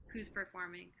 who's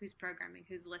performing, who's programming,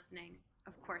 who's listening,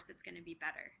 of course it's going to be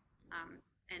better.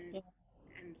 And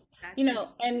that's, you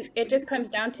know, and it just comes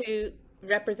down to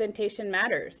representation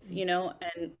matters, you know,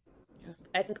 and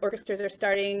I think orchestras are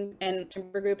starting and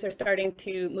chamber groups are starting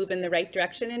to move in the right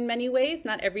direction in many ways.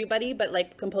 Not everybody, but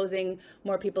like composing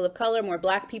more people of color, more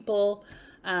Black people,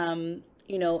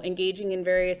 you know, engaging in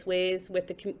various ways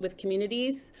with with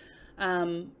communities.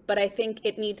 But I think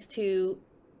it needs to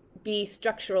be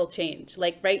structural change.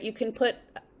 Like, right, you can put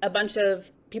a bunch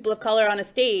of people of color on a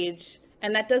stage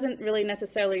and that doesn't really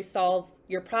necessarily solve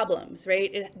your problems,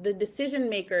 right? The decision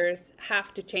makers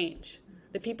have to change.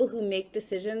 The people who make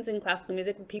decisions in classical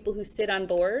music, the people who sit on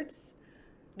boards,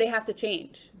 they have to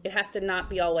change. It has to not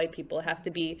be all white people. It has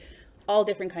to be all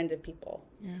different kinds of people.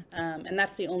 Yeah. And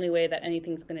that's the only way that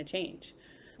anything's going to change.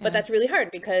 Yeah. But that's really hard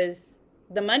because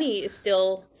the money is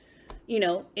still, you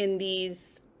know, in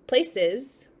these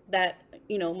places that,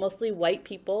 you know, mostly white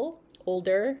people,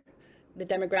 older, the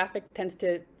demographic tends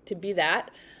to be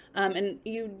that. And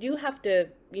you do have to,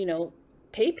 you know,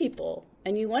 pay people.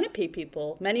 And you want to pay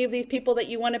people. Many of these people that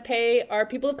you want to pay are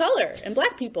people of color and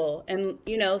Black people. And,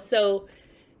 you know, so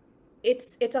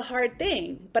it's a hard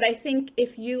thing. But I think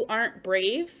if you aren't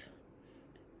brave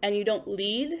and you don't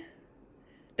lead,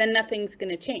 then nothing's going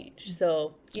to change.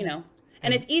 So, you know,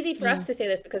 and it's easy for us to say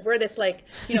this because we're this, like,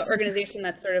 you know, organization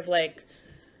that's sort of like,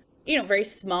 you know, very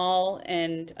small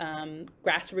and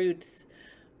grassroots.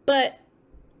 But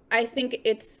I think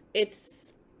it's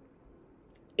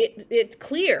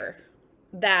clear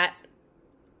that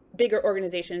bigger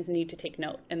organizations need to take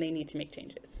note and they need to make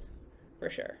changes, for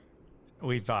sure.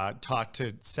 We've talked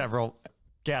to several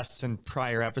guests in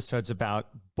prior episodes about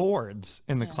boards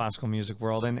in the classical music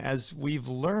world. And as we've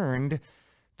learned,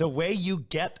 the way you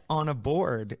get on a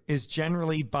board is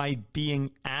generally by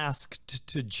being asked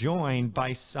to join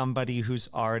by somebody who's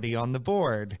already on the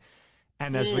board.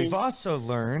 And as we've also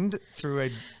learned through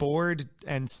a board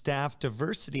and staff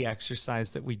diversity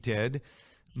exercise that we did,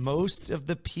 most of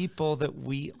the people that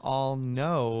we all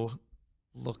know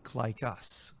look like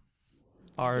us,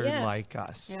 are like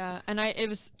us. Yeah, and I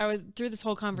was through this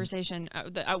whole conversation.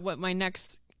 What my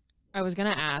next, I was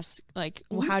gonna ask, like,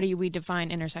 well, how do we define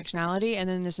intersectionality? And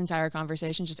then this entire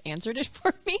conversation just answered it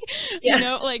for me. You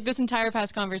know, like this entire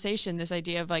past conversation, this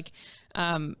idea of like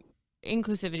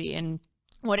inclusivity and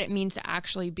what it means to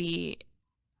actually be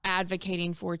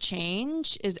advocating for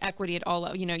change is equity at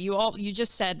all. You know, you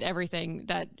just said everything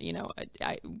that, you know,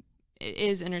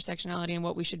 is intersectionality and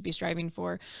what we should be striving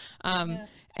for.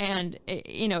 And it,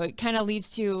 you know, it kind of leads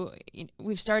to,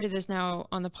 we've started this now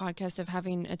on the podcast of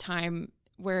having a time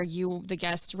where you, the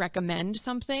guests, recommend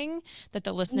something that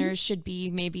the listeners should be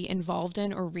maybe involved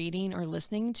in or reading or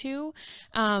listening to.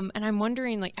 And I'm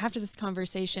wondering, like, after this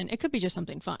conversation, it could be just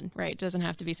something fun, right? It doesn't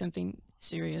have to be something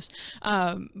serious.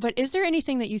 But is there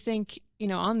anything that you think, you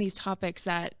know, on these topics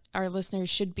that our listeners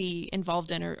should be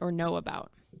involved in or know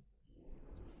about?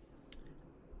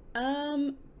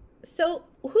 So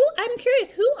I'm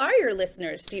curious, who are your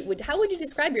listeners? How would you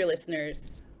describe your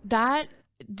listeners?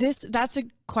 That's a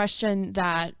question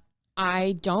that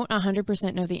I don't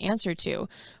 100% know the answer to.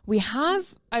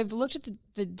 I've looked at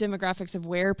the demographics of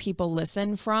where people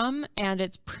listen from, and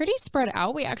it's pretty spread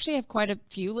out. We actually have quite a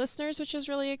few listeners, which is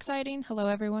really exciting. Hello,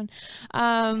 everyone.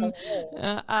 Hello.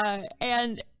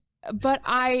 But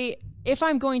if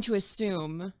I'm going to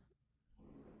assume,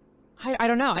 I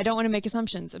don't know. I don't want to make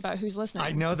assumptions about who's listening.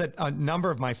 I know that a number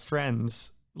of my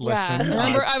friends listen.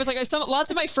 Yeah, I was like, lots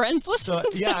of my friends listen.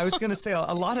 So yeah, I was going to say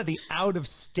a lot of the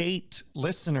out-of-state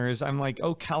listeners, I'm like,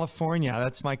 oh, California,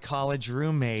 that's my college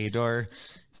roommate or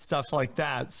stuff like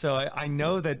that. So I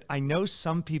know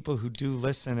some people who do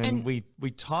listen, and we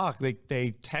talk.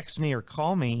 They text me or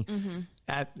call me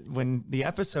when the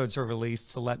episodes are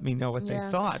released to let me know what they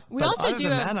thought. We but also other than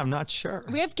that, I'm not sure.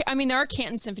 There are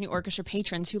Canton Symphony Orchestra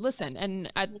patrons who listen.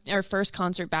 And at our first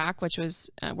concert back, which was,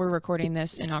 we're recording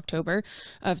this in October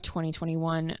of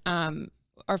 2021,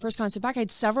 our first concert back, I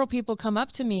had several people come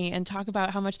up to me and talk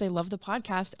about how much they love the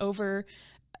podcast over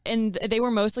and they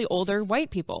were mostly older white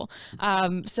people.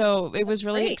 So it was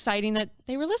really exciting that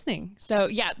they were listening. So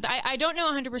yeah, I don't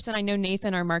know 100%. I know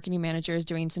Nathan, our marketing manager, is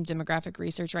doing some demographic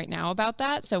research right now about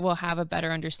that. So we'll have a better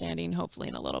understanding hopefully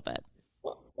in a little bit.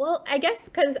 Well, I guess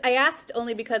because I asked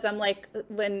only because I'm like,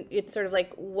 when it's sort of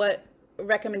like what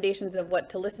recommendations of what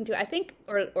to listen to, I think,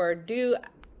 or do,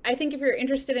 I think if you're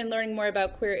interested in learning more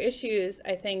about queer issues,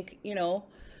 I think,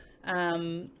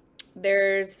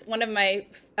 there's one of my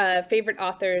favorite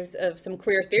authors of some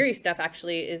queer theory stuff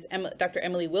actually is Dr.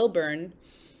 Emily Wilburn.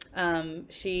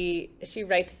 She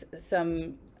writes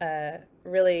some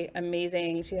really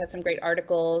amazing, she has some great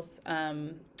articles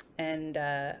and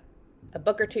a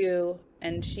book or two,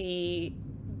 and she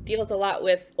deals a lot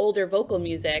with older vocal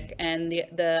music and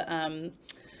the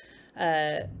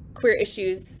queer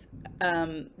issues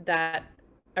that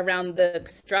around the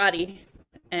castrati,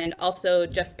 and also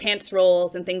just pants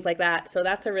rolls and things like that. So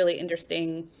that's a really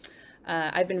interesting,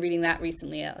 I've been reading that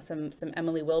recently, some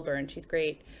Emily Wilburn, she's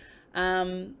great.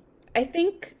 I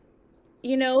think,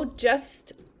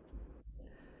 just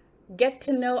get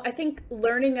to know, I think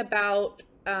learning about,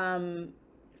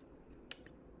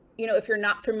 if you're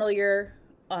not familiar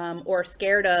or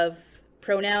scared of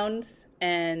pronouns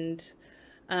and,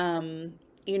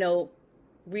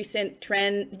 recent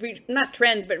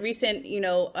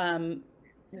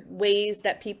ways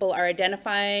that people are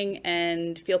identifying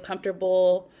and feel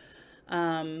comfortable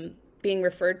being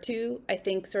referred to, I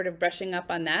think sort of brushing up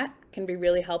on that can be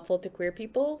really helpful to queer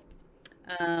people.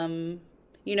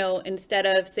 Instead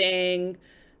of saying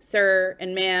sir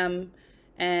and ma'am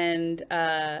and,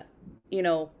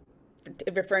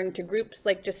 referring to groups,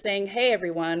 like just saying, hey,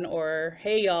 everyone, or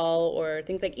hey, y'all, or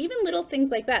things like, even little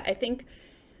things like that, I think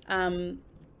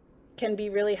can be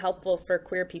really helpful for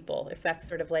queer people, if that's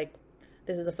sort of like,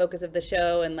 this is the focus of the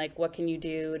show, and like, what can you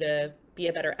do to be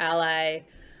a better ally?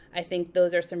 I think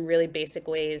those are some really basic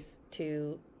ways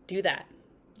to do that.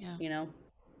 Yeah.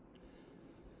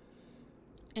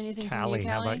 Anything Callie, from you, Callie?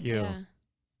 how about you? Yeah.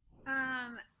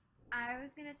 I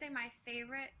was gonna say my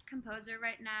favorite composer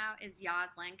right now is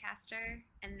Yaz Lancaster,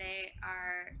 and they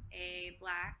are a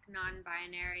Black,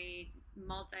 non-binary,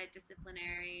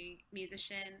 multidisciplinary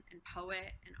musician and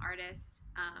poet and artist.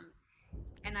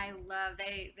 And I love,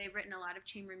 they've written a lot of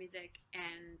chamber music,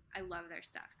 and I love their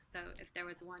stuff. So if there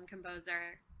was one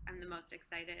composer I'm the most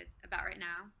excited about right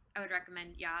now, I would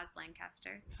recommend Yaz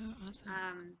Lancaster. Oh,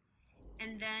 awesome.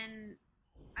 And then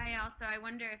I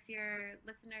wonder if your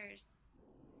listeners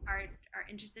are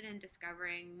interested in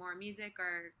discovering more music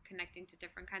or connecting to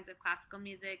different kinds of classical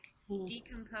music.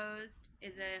 Decomposed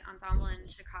is an ensemble in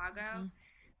Chicago.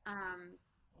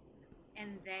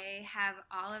 And they have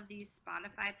all of these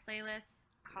Spotify playlists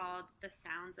called The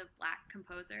Sounds of Black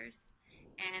Composers.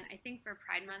 And I think for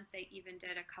Pride Month, they even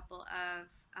did a couple of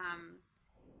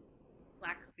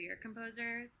Black queer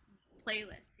composer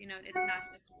playlists. It's not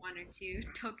just one or two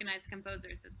tokenized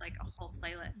composers. It's like a whole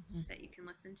playlist that you can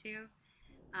listen to.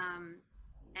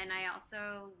 And I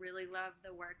also really love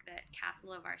the work that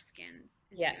Castle of Our Skins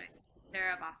is doing.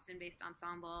 They're a Boston-based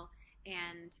ensemble,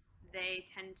 and they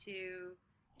tend to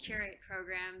curate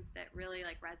programs that really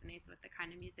like resonates with the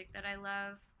kind of music that I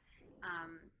love.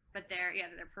 But their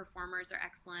performers are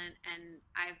excellent, and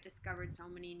I've discovered so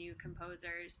many new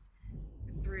composers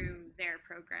through their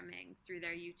programming, through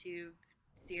their YouTube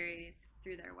series,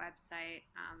 through their website.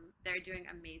 They're doing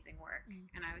amazing work,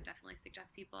 and I would definitely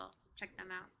suggest people check them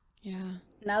out. Yeah.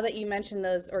 Now that you mentioned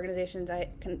those organizations, I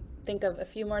can think of a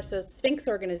few more. So Sphinx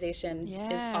organization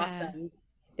is awesome.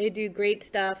 They do great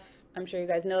stuff. I'm sure you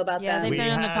guys know about them. They've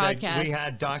been on the podcast. We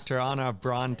had Dr. Anna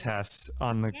Brontes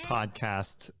on the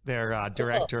podcast, their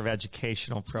director of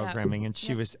educational programming, and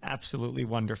she was absolutely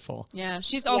wonderful. Yeah,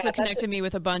 she's also connected me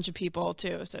with a bunch of people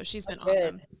too, so she's been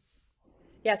awesome.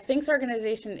 Yeah, Sphinx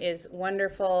organization is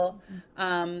wonderful.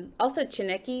 Also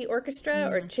Chineke Orchestra,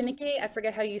 or Chineke, I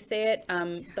forget how you say it,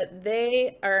 but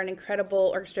they are an incredible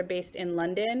orchestra based in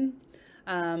London,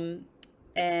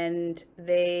 and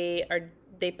they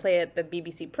play at the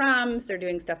BBC Proms. They're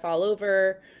doing stuff all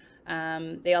over.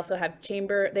 They also have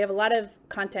they have a lot of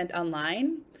content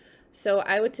online. So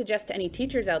I would suggest to any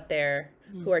teachers out there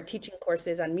who are teaching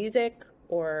courses on music,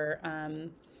 or,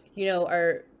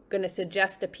 are going to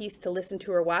suggest a piece to listen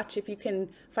to or watch, if you can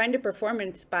find a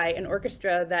performance by an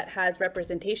orchestra that has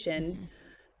representation,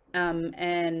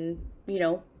 and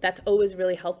that's always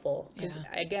really helpful, because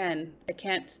again, I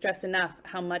can't stress enough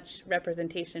how much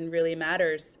representation really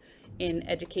matters in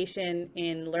education,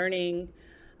 in learning,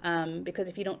 because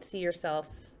if you don't see yourself,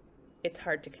 it's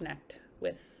hard to connect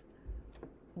with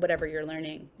whatever you're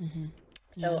learning.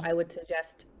 So I would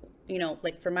suggest,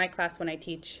 like for my class when I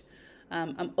teach,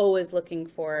 I'm always looking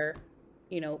for,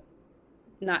 you know,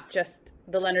 not just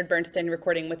the Leonard Bernstein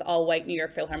recording with all white New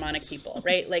York Philharmonic people,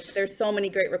 right? Like there's so many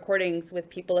great recordings with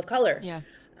people of color. Yeah.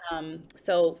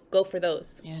 So go for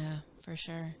those. Yeah, for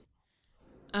sure.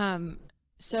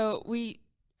 So we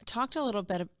talked a little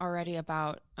bit already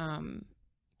about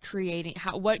creating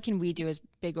what can we do as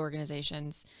big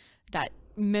organizations that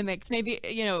mimics, maybe,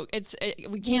 you know,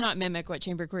 we cannot mimic what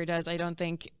Chamber Queer does, I don't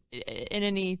think, in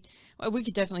any. We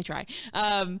could definitely try.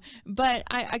 But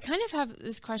I kind of have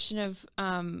this question of,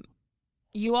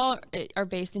 you all are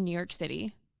based in New York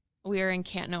City. We are in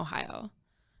Canton, Ohio.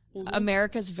 Mm-hmm.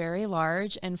 America's very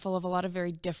large and full of a lot of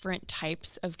very different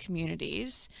types of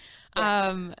communities.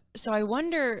 Yes. So I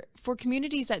wonder, for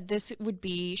communities that this would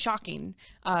be shocking,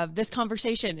 this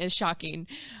conversation is shocking,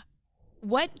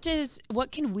 what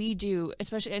can we do,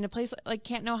 especially in a place like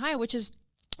Canton, Ohio, which is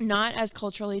not as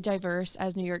culturally diverse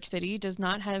as New York City, does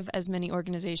not have as many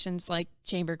organizations like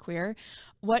Chamber Queer?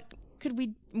 What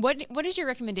is your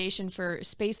recommendation for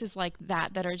spaces like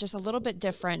that are just a little bit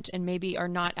different and maybe are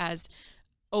not as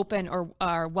open or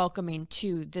are welcoming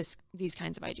to these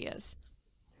kinds of ideas?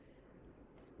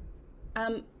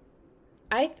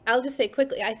 I'll just say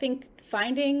quickly, I think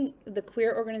finding the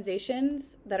queer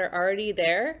organizations that are already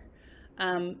there,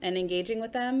 and engaging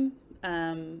with them,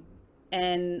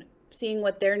 and seeing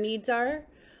what their needs are,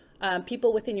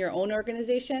 people within your own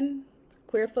organization,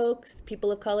 queer folks,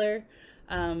 people of color,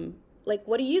 like,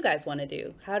 what do you guys want to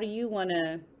do? How do you want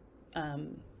to,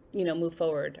 move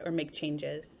forward or make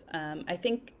changes? I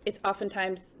think it's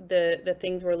oftentimes the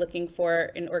things we're looking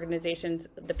for in organizations,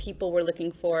 the people we're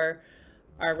looking for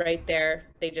are right there.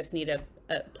 They just need a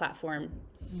platform.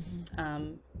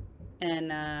 Mm-hmm.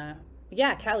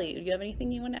 Yeah, Callie, do you have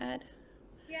anything you want to add?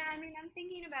 Yeah, I mean, I'm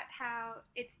thinking about how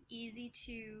it's easy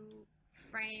to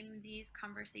frame these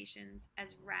conversations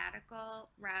as radical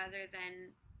rather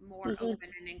than more mm-hmm. open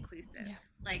and inclusive. Yeah.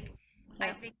 Like, yeah.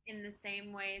 I think in the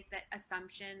same ways that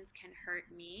assumptions can hurt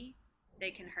me,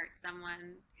 they can hurt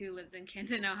someone who lives in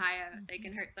Canton, Ohio. Mm-hmm. They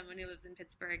can hurt someone who lives in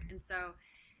Pittsburgh. And so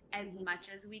as mm-hmm. much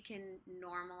as we can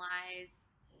normalize,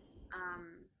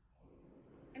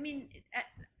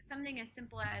 something as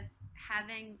simple as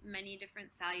having many different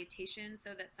salutations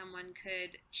so that someone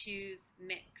could choose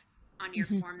mix on your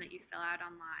mm-hmm. form that you fill out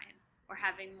online, or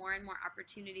having more and more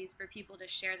opportunities for people to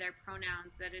share their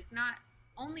pronouns that is not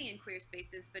only in queer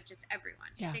spaces, but just everyone.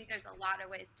 Yeah. I think there's a lot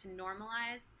of ways to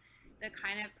normalize the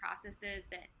kind of processes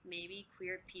that maybe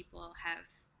queer people have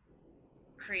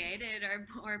created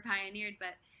or pioneered,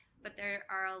 but there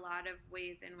are a lot of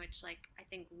ways in which, like, I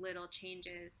think little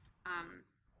changes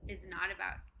is not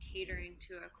about catering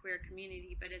to a queer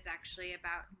community, but is actually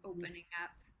about opening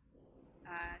up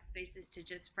spaces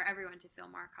for everyone to feel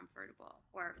more comfortable,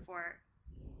 or for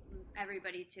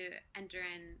everybody to enter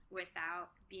in without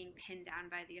being pinned down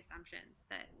by the assumptions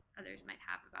that others might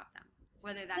have about them.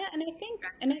 Whether that's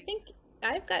and I think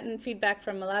I've gotten feedback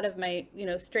from a lot of my,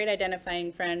 straight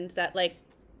identifying friends that, like,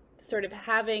 sort of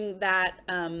having that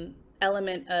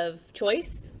element of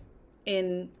choice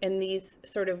in these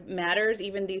sort of matters,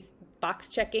 even these box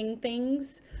checking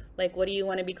things, like, what do you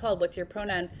want to be called? What's your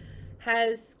pronoun?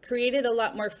 Has created a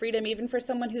lot more freedom, even for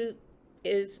someone who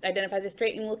identifies as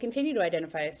straight and will continue to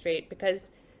identify as straight,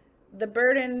 because the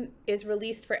burden is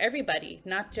released for everybody,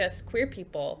 not just queer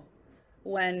people,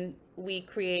 when we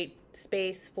create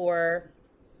space for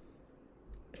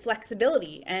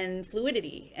flexibility and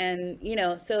fluidity. And,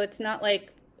 so it's not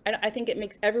like, I think it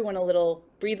makes everyone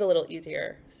breathe a little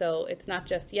easier. So it's not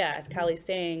just, as Callie's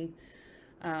saying,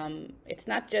 it's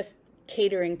not just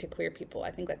catering to queer people.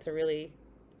 I think that's a really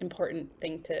important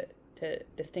thing to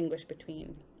distinguish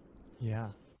between. Yeah.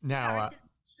 Now,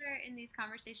 in these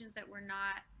conversations that we're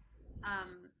not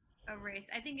a race.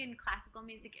 I think in classical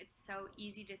music, it's so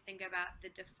easy to think about the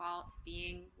default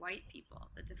being white people,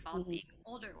 the default mm-hmm. being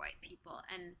older white people.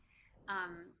 And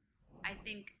I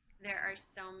think there are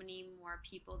so many more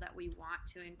people that we want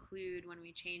to include when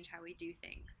we change how we do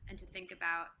things, and to think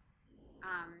about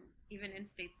even in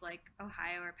states like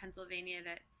Ohio or Pennsylvania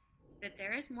that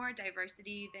there is more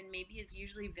diversity than maybe is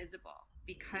usually visible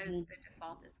because mm-hmm. the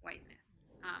default is whiteness.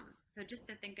 So just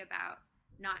to think about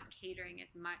not catering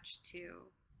as much to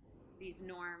these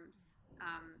norms,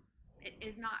 it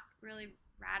is not really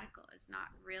radical. It's not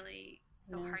really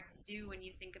so hard to do when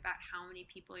you think about how many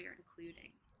people you're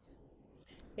including.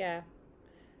 Yeah.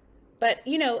 But,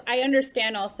 I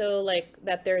understand also, like,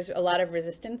 that there's a lot of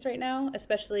resistance right now,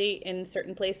 especially in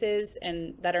certain places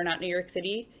and that are not New York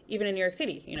City. Even in New York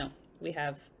City, we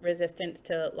have resistance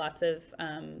to lots of,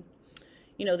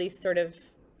 these sort of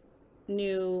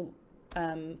new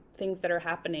things that are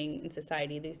happening in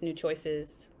society, these new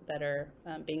choices that are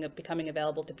becoming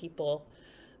available to people.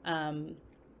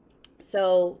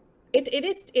 So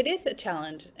it is a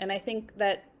challenge, and I think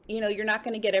that you're not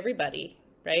going to get everybody,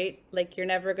 right? Like you're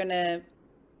never going to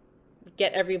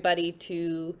get everybody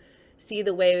to see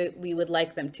the way we would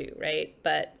like them to, right?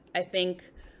 But I think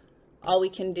all we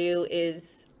can do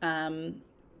is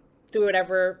through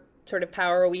whatever sort of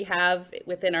power we have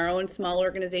within our own small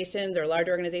organizations or large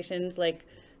organizations, like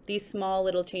these small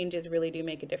little changes really do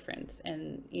make a difference.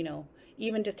 And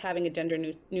even just having a gender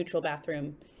neutral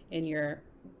bathroom in your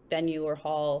venue or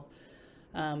hall,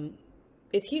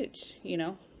 it's huge.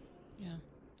 Yeah,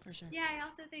 for sure. Yeah, I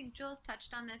also think Jules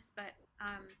touched on this, but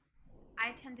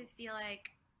I tend to feel like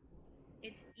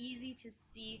it's easy to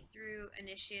see through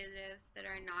initiatives that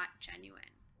are not genuine,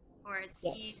 or it's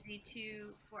easy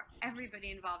for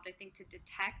everybody involved, I think, to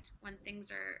detect when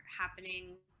things are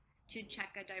happening, to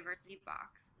check a diversity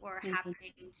box, or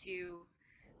happening to,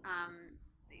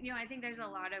 I think there's a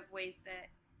lot of ways that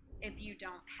if you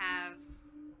don't have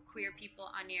queer people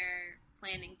on your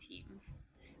planning team,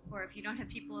 or if you don't have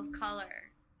people of color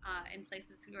in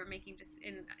places who are making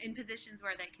in positions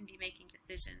where they can be making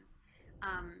decisions,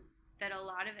 that a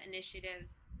lot of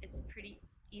initiatives, it's pretty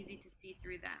easy to see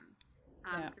through them.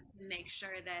 So to make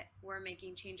sure that we're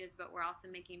making changes, but we're also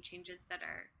making changes that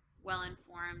are well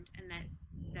informed and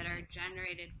that are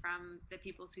generated from the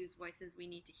people whose voices we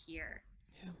need to hear.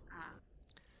 Yeah.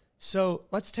 So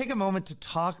let's take a moment to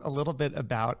talk a little bit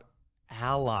about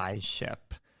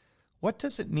allyship. What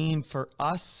does it mean for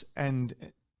us and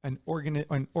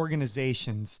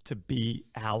organizations to be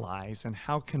allies, and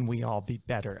how can we all be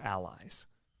better allies?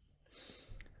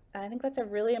 I think that's a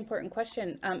really important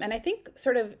question, and I think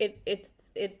sort of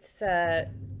it's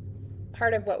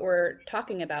part of what we're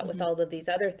talking about with all of these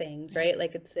other things, right?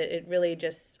 Like it really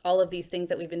just all of these things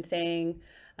that we've been saying,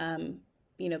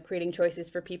 creating choices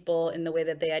for people in the way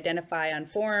that they identify on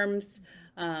forms,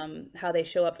 how they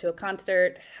show up to a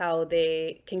concert, how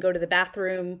they can go to the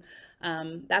bathroom.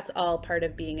 That's all part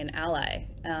of being an ally.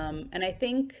 And I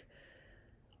think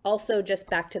also just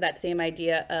back to that same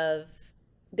idea of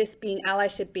this being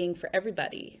allyship being for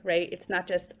everybody, right? It's not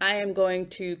just I am going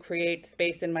to create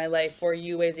space in my life for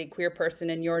you as a queer person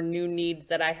and your new needs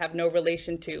that I have no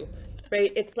relation to,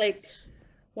 right? It's like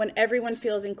when everyone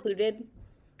feels included,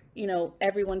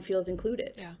 everyone feels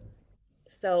included. Yeah.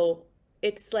 So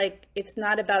it's like, it's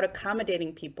not about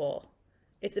accommodating people.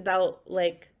 It's about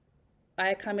like,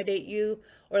 I accommodate you,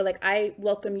 or like I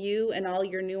welcome you and all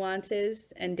your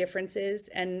nuances and differences,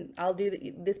 and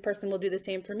this person will do the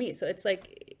same for me. So it's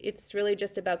like, it's really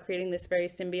just about creating this very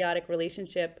symbiotic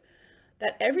relationship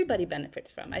that everybody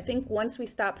benefits from. I think once we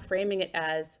stop framing it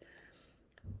as,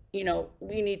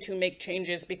 we need to make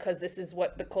changes because this is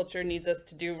what the culture needs us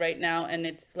to do right now, and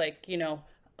it's like,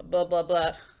 blah, blah,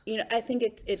 blah. I think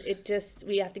it just,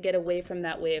 we have to get away from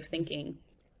that way of thinking.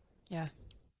 Yeah.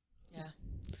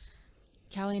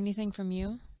 Callie, anything from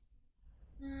you?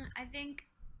 I think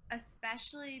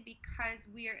especially because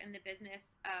we are in the business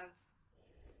of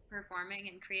performing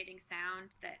and creating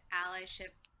sound, that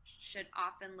allyship should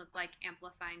often look like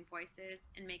amplifying voices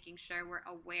and making sure we're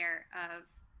aware of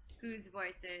whose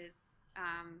voices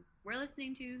we're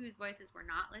listening to, whose voices we're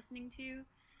not listening to.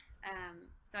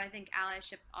 So I think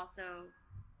allyship also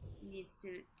needs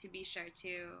to be sure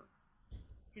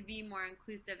to be more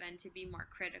inclusive and to be more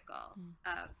critical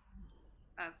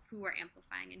of who we're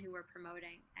amplifying and who we're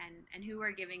promoting and who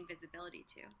we're giving visibility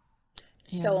to.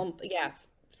 Yeah.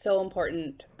 So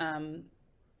important.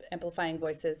 Amplifying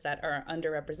voices that are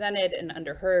underrepresented and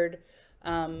underheard,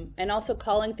 and also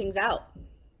calling things out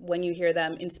when you hear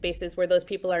them in spaces where those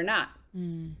people are not,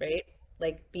 right?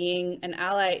 Like being an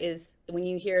ally is when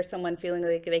you hear someone feeling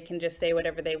like they can just say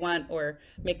whatever they want or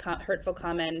make hurtful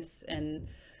comments and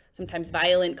sometimes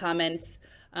violent comments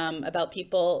about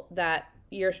people, that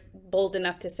you're bold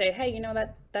enough to say, hey,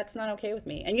 that's not okay with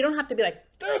me. And you don't have to be like,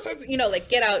 like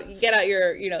get out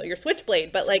your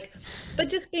switchblade, but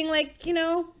just being like,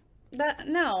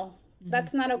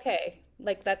 that's not okay.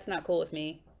 Like, that's not cool with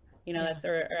me. That's,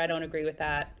 or I don't agree with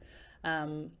that.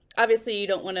 Obviously you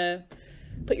don't want to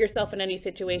put yourself in any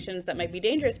situations that might be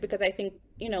dangerous, because I think,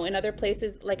 in other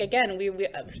places, like, again, we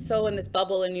are so in this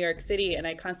bubble in New York City, and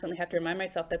I constantly have to remind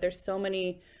myself that there's so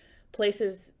many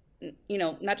places,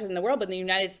 not just in the world, but in the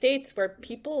United States, where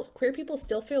queer people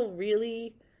still feel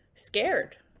really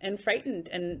scared and frightened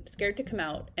and scared to come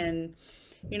out. And,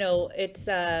 it's,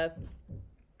 I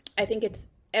think it's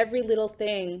every little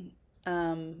thing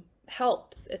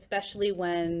helps, especially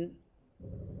when,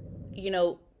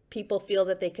 people feel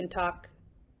that they can talk,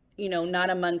 not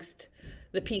amongst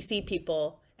the PC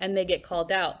people, and they get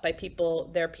called out by people,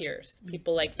 their peers,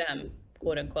 people like them,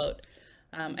 quote unquote.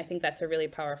 I think that's a really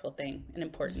powerful thing and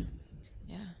important.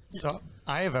 Yeah. So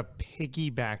I have a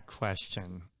piggyback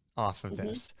question off of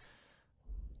this.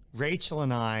 Rachel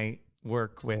and I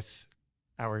work with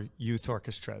our youth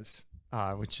orchestras,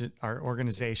 which our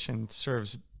organization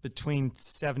serves between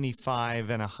 75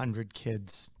 and 100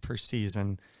 kids per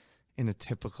season in a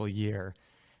typical year.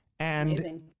 And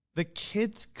Amazing. the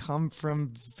kids come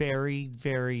from very,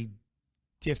 very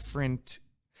different,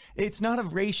 it's not a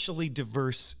racially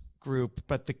diverse group,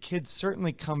 but the kids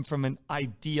certainly come from an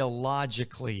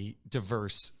ideologically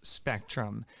diverse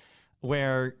spectrum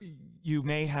where you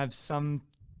may have some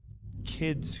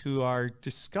kids who are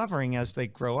discovering as they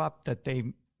grow up that they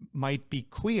might be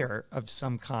queer of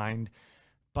some kind,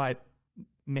 but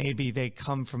maybe they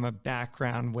come from a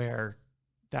background where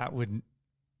that would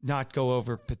not go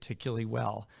over particularly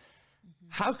well.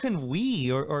 How can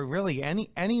we, or really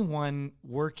anyone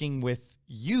working with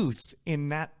youth in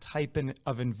that type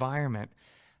of environment,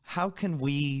 how can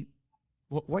we,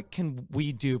 what can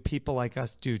we do, people like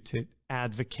us do, to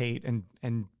advocate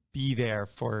and be there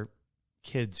for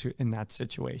kids who in that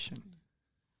situation?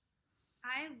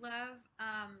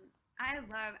 I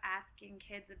love asking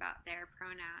kids about their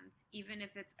pronouns, even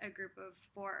if it's a group of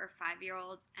 4 or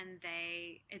 5-year-olds, and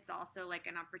it's also like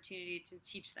an opportunity to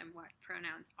teach them what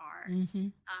pronouns are.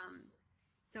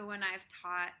 So when I've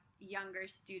taught younger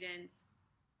students,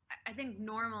 I think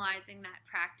normalizing that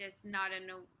practice, not in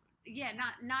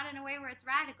a way where it's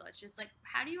radical. It's just like,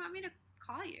 how do you want me to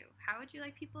call you? How would you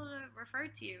like people to refer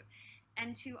to you?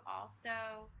 And to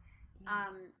also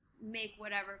make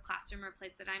whatever classroom or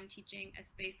place that I'm teaching a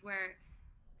space where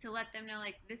to let them know,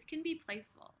 like, this can be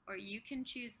playful, or you can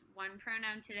choose one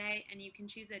pronoun today and you can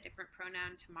choose a different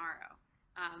pronoun tomorrow.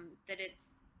 That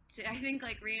it's to, I think,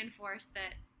 like, reinforce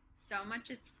that so much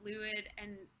is fluid,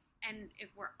 and if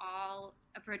we're all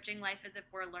approaching life as if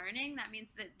we're learning, that means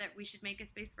that we should make a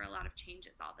space for a lot of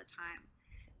changes all the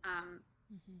time.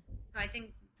 So I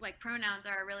think, like, pronouns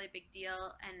are a really big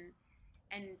deal,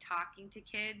 and talking to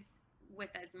kids with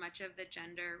as much of the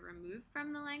gender removed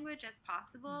from the language as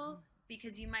possible,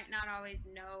 because you might not always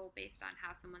know, based on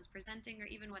how someone's presenting or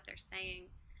even what they're saying,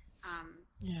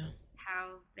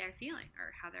 how they're feeling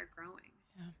or how they're growing.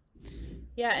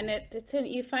 Yeah, and it's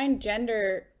you find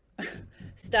gender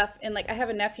stuff, and like I have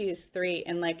a nephew who's 3,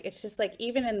 and like it's just like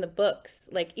even in the books,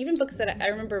 like even books that I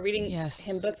remember reading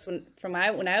him books when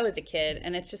I was a kid,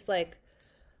 and it's just like,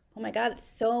 oh my God, it's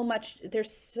so much.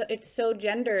 It's so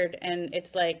gendered, and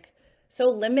it's like so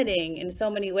limiting in so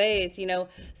many ways, you know.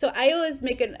 So I always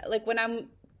make it like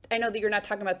I know that you're not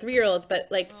talking about 3-year-olds, but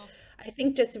like I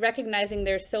think just recognizing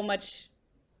there's so much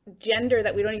gender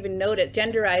that we don't even notice,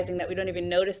 genderizing that we don't even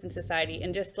notice in society,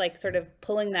 and just like sort of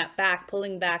pulling back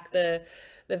the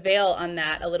veil on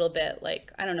that a little bit.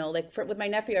 Like, I don't know, like with my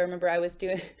nephew, I remember I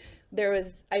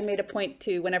made a point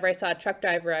to, whenever I saw a truck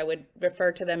driver, I would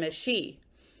refer to them as she,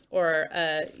 or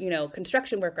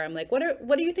construction worker. I'm like, what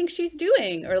do you think she's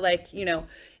doing? Or like,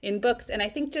 in books. And I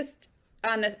think just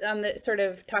on the sort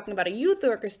of talking about a youth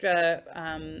orchestra,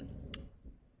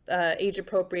 age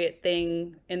appropriate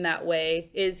thing in that way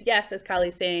is, yes, as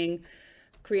Kali's saying,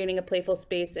 creating a playful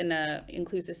space and a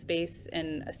inclusive space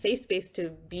and a safe space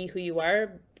to be who you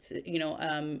are,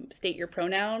 state your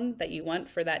pronoun that you want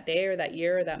for that day or that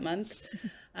year or that month,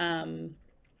 and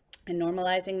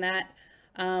normalizing that.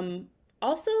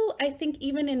 Also, I think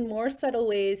even in more subtle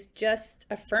ways, just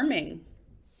affirming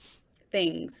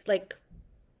things. Like,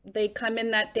 they come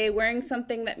in that day wearing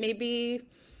something that maybe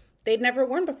they'd never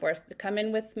worn before. So they come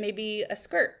in with maybe a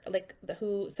skirt, like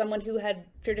someone who had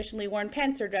traditionally worn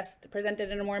pants or presented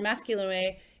in a more masculine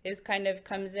way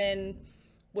comes in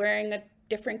wearing a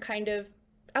different kind of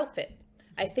outfit.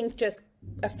 I think just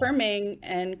affirming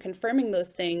and confirming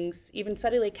those things, even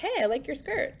subtly, like, hey, I like your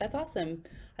skirt. That's awesome.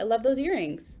 I love those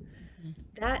earrings.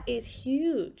 That is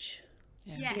huge.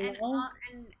 Yeah,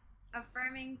 and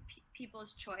affirming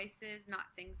people's choices, not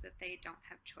things that they don't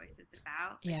have choices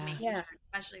about. Like making sure,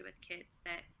 especially with kids,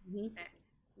 that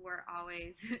we're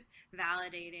always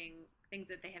validating things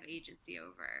that they have agency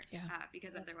over.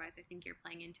 Because otherwise, I think you're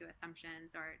playing into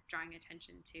assumptions or drawing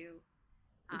attention to,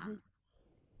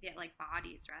 like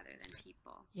bodies rather than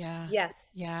people. Yeah. Yes.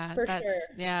 Yeah. For sure.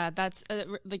 Yeah. That's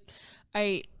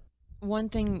one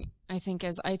thing I think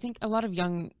a lot of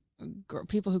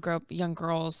people who grow up, young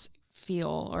girls,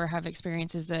 feel or have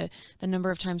experiences the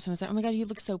number of times someone said, oh my God, you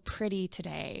look so pretty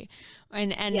today,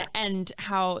 and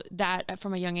how that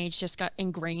from a young age just got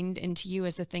ingrained into you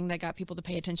as the thing that got people to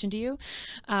pay attention to you.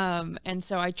 And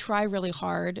so I try really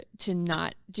hard to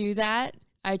not do that.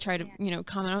 I try to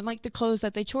comment on like the clothes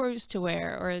that they chose to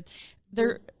wear, or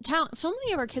their talent. So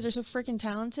many of our kids are so freaking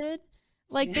talented.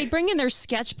 Like they bring in their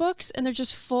sketchbooks and they're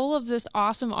just full of this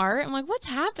awesome art. I'm like, what's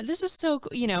happened? This is so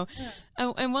cool,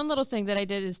 And one little thing that I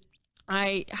did is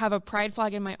I have a pride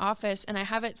flag in my office and I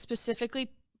have it specifically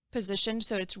positioned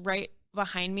so it's right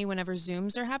behind me whenever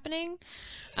Zooms are happening.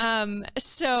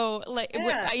 So like,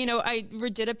 I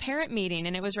did a parent meeting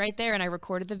and it was right there and I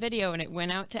recorded the video and it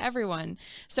went out to everyone.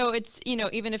 So it's,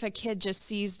 even if a kid just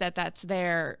sees that that's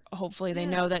there, hopefully they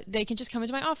know that they can just come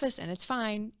into my office and it's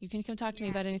fine. You can come talk to me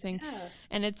about anything. Yeah.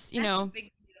 And it's,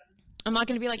 I'm not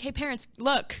going to be like, hey parents,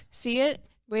 look, see it?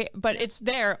 Wait, but it's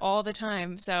there all the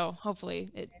time. So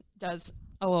hopefully it does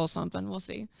a little something. We'll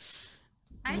see.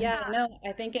 I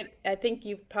think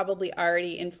you've probably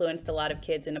already influenced a lot of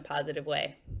kids in a positive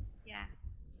way. Yeah.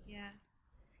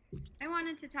 I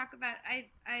wanted to talk about,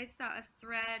 I saw a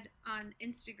thread on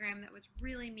Instagram that was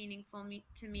really meaningful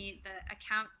to me. The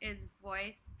account is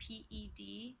Voice,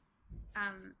 PED.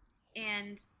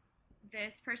 And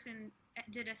this person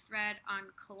did a thread on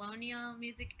colonial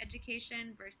music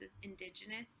education versus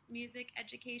indigenous music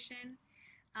education.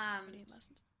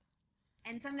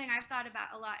 And something I've thought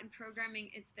about a lot in programming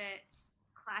is that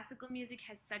classical music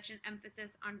has such an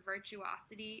emphasis on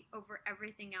virtuosity over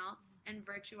everything else, and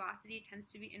virtuosity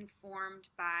tends to be informed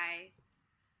by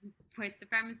white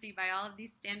supremacy, by all of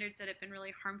these standards that have been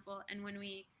really harmful. And when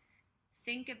we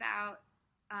think about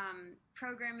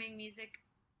programming music,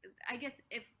 I guess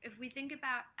if we think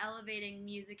about elevating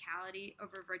musicality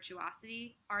over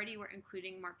virtuosity, already we're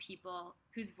including more people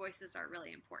whose voices are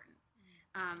really important.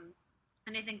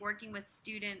 And I think working with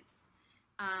students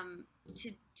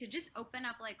to just open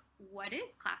up, like, what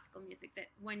is classical music? That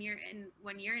when you're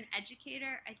an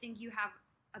educator, I think you have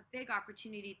a big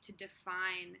opportunity to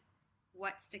define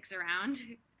what sticks around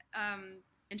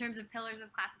in terms of pillars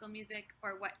of classical music,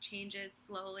 or what changes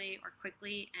slowly or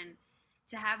quickly, and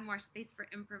to have more space for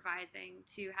improvising,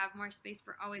 to have more space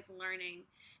for always learning,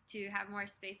 to have more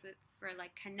space for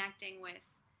like connecting with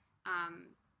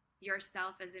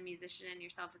yourself as a musician and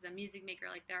yourself as a music maker.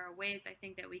 Like, there are ways I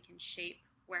think that we can shape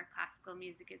where classical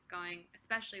music is going,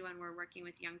 especially when we're working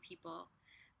with young people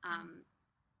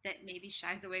that maybe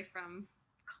shies away from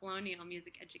colonial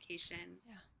music education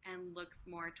and looks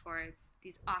more towards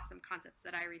these awesome concepts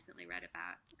that I recently read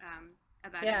about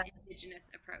an indigenous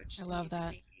approach. I love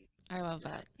that. I love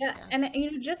that. Yeah. And it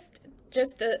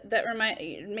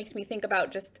makes me think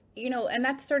about and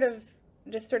that's sort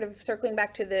of circling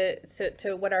back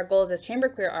to what our goals as Chamber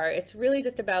Queer are. It's really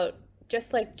just about,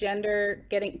 just like gender,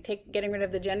 getting rid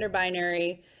of the gender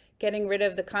binary, getting rid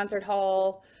of the concert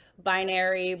hall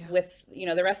binary with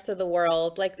the rest of the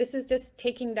world. Like, this is just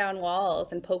taking down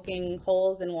walls and poking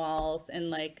holes in walls, and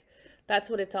like that's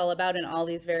what it's all about in all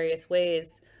these various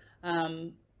ways.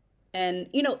 And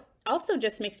also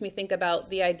just makes me think about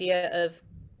the idea of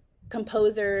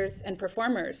composers and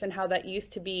performers, and how that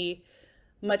used to be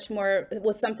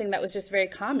was something that was just very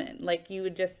common. Like, you're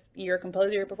a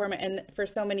composer, you're a performer, and for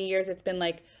so many years it's been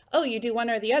like, oh, you do one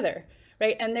or the other,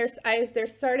 right? And there's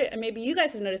started, and maybe you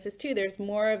guys have noticed this too, there's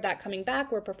more of that coming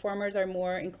back, where performers are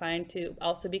more inclined to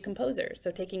also be composers, so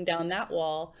taking down that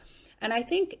wall. And I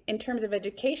think in terms of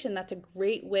education, that's a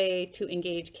great way to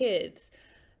engage kids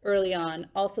early on.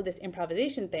 Also this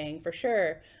improvisation thing, for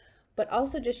sure, but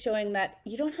also just showing that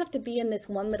you don't have to be in this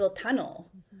one little tunnel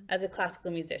as a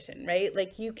classical musician, right?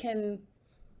 Like, you can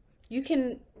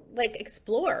like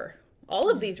explore all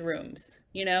of these rooms,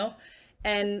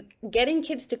 and getting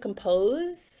kids to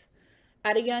compose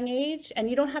at a young age, and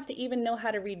you don't have to even know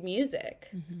how to read music.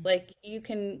 Like, you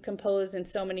can compose in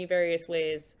so many various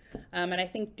ways. And I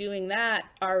think doing that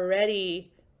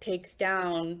already takes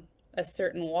down a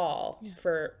certain wall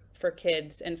for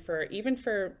kids, and even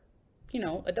for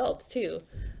adults too.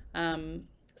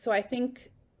 So I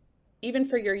think even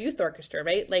for your youth orchestra,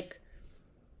 right? Like,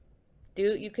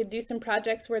 you could do some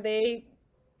projects where they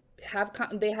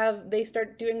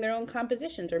start doing their own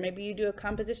compositions, or maybe you do a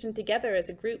composition together as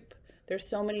a group. There's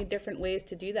so many different ways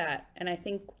to do that. And I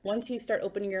think once you start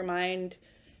opening your mind,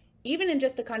 even in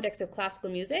just the context of classical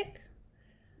music,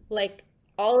 like,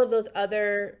 all of those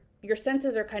your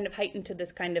senses are kind of heightened to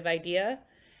this kind of idea,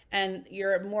 and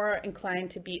you're more inclined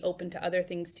to be open to other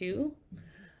things too,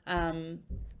 in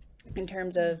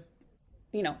terms of,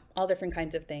 all different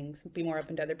kinds of things, be more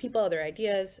open to other people, other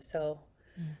ideas. So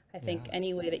I think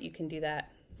any way that you can do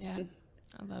that. Yeah,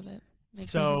 I love it.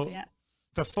 So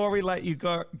before we let you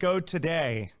go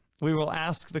today, we will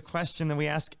ask the question that we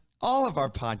ask all of our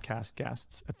podcast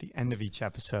guests at the end of each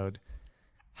episode.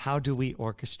 How do we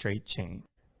orchestrate change?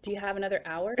 Do you have another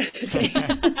hour?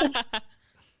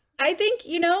 I think,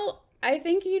 you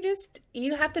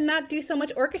have to not do so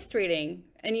much orchestrating,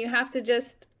 and you have to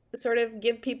just sort of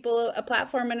give people a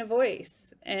platform and a voice.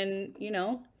 And,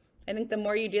 I think the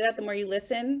more you do that, the more you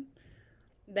listen,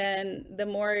 then the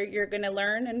more you're going to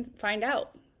learn and find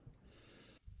out.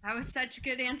 That was such a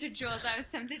good answer, Jules. I was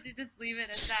tempted to just leave it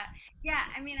as that. Yeah,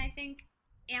 I mean, I think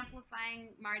amplifying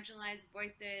marginalized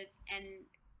voices and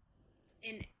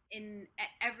in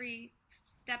every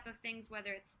step of things,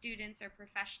 whether it's students or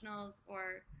professionals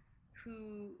or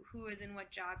who is in what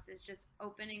jobs, is just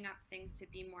opening up things to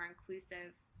be more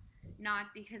inclusive, not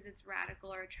because it's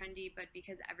radical or trendy, but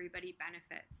because everybody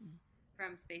benefits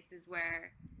from spaces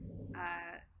where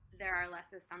there are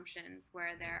less assumptions,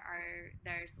 where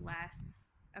there's less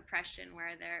oppression,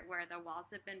 where the walls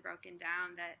have been broken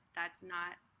down. That's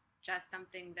not just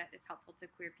something that is helpful to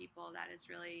queer people. That is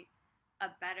really a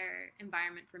better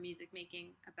environment for music making,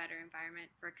 a better environment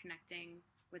for connecting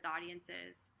with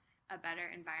audiences, a better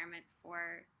environment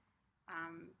for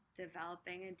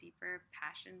developing a deeper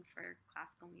passion for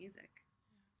classical music.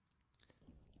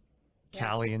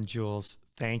 Callie and Jules,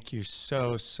 thank you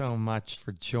so much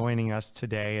for joining us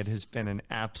today. It has been an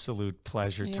absolute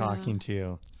pleasure talking to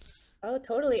you. Oh,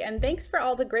 totally. And thanks for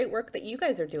all the great work that you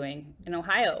guys are doing in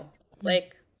Ohio.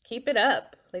 Like, keep it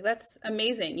up. Like, that's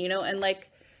amazing, and like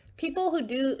people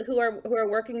who are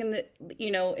working in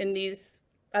the, in these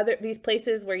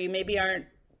places where you maybe aren't,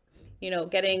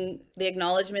 getting the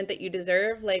acknowledgement that you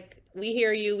deserve. Like, we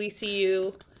hear you, we see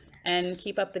you, and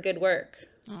keep up the good work.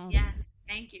 Oh. Yeah.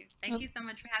 Thank you. Thank you so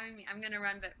much for having me. I'm going to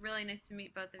run, but really nice to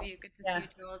meet both of you. Good to see you,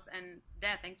 Jules. And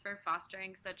thanks for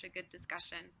fostering such a good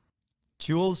discussion.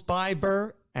 Jules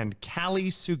Biber and Callie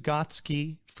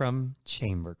Sugatsky from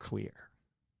Chamber Queer.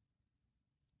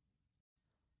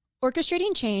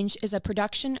 Orchestrating Change is a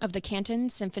production of the Canton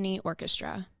Symphony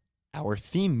Orchestra. Our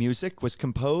theme music was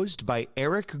composed by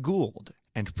Eric Gould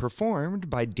and performed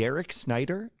by Derek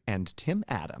Snyder and Tim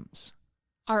Adams.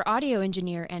 Our audio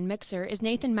engineer and mixer is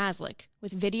Nathan Maslick,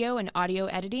 with video and audio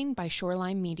editing by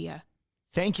Shoreline Media.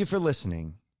 Thank you for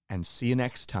listening, and see you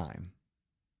next time.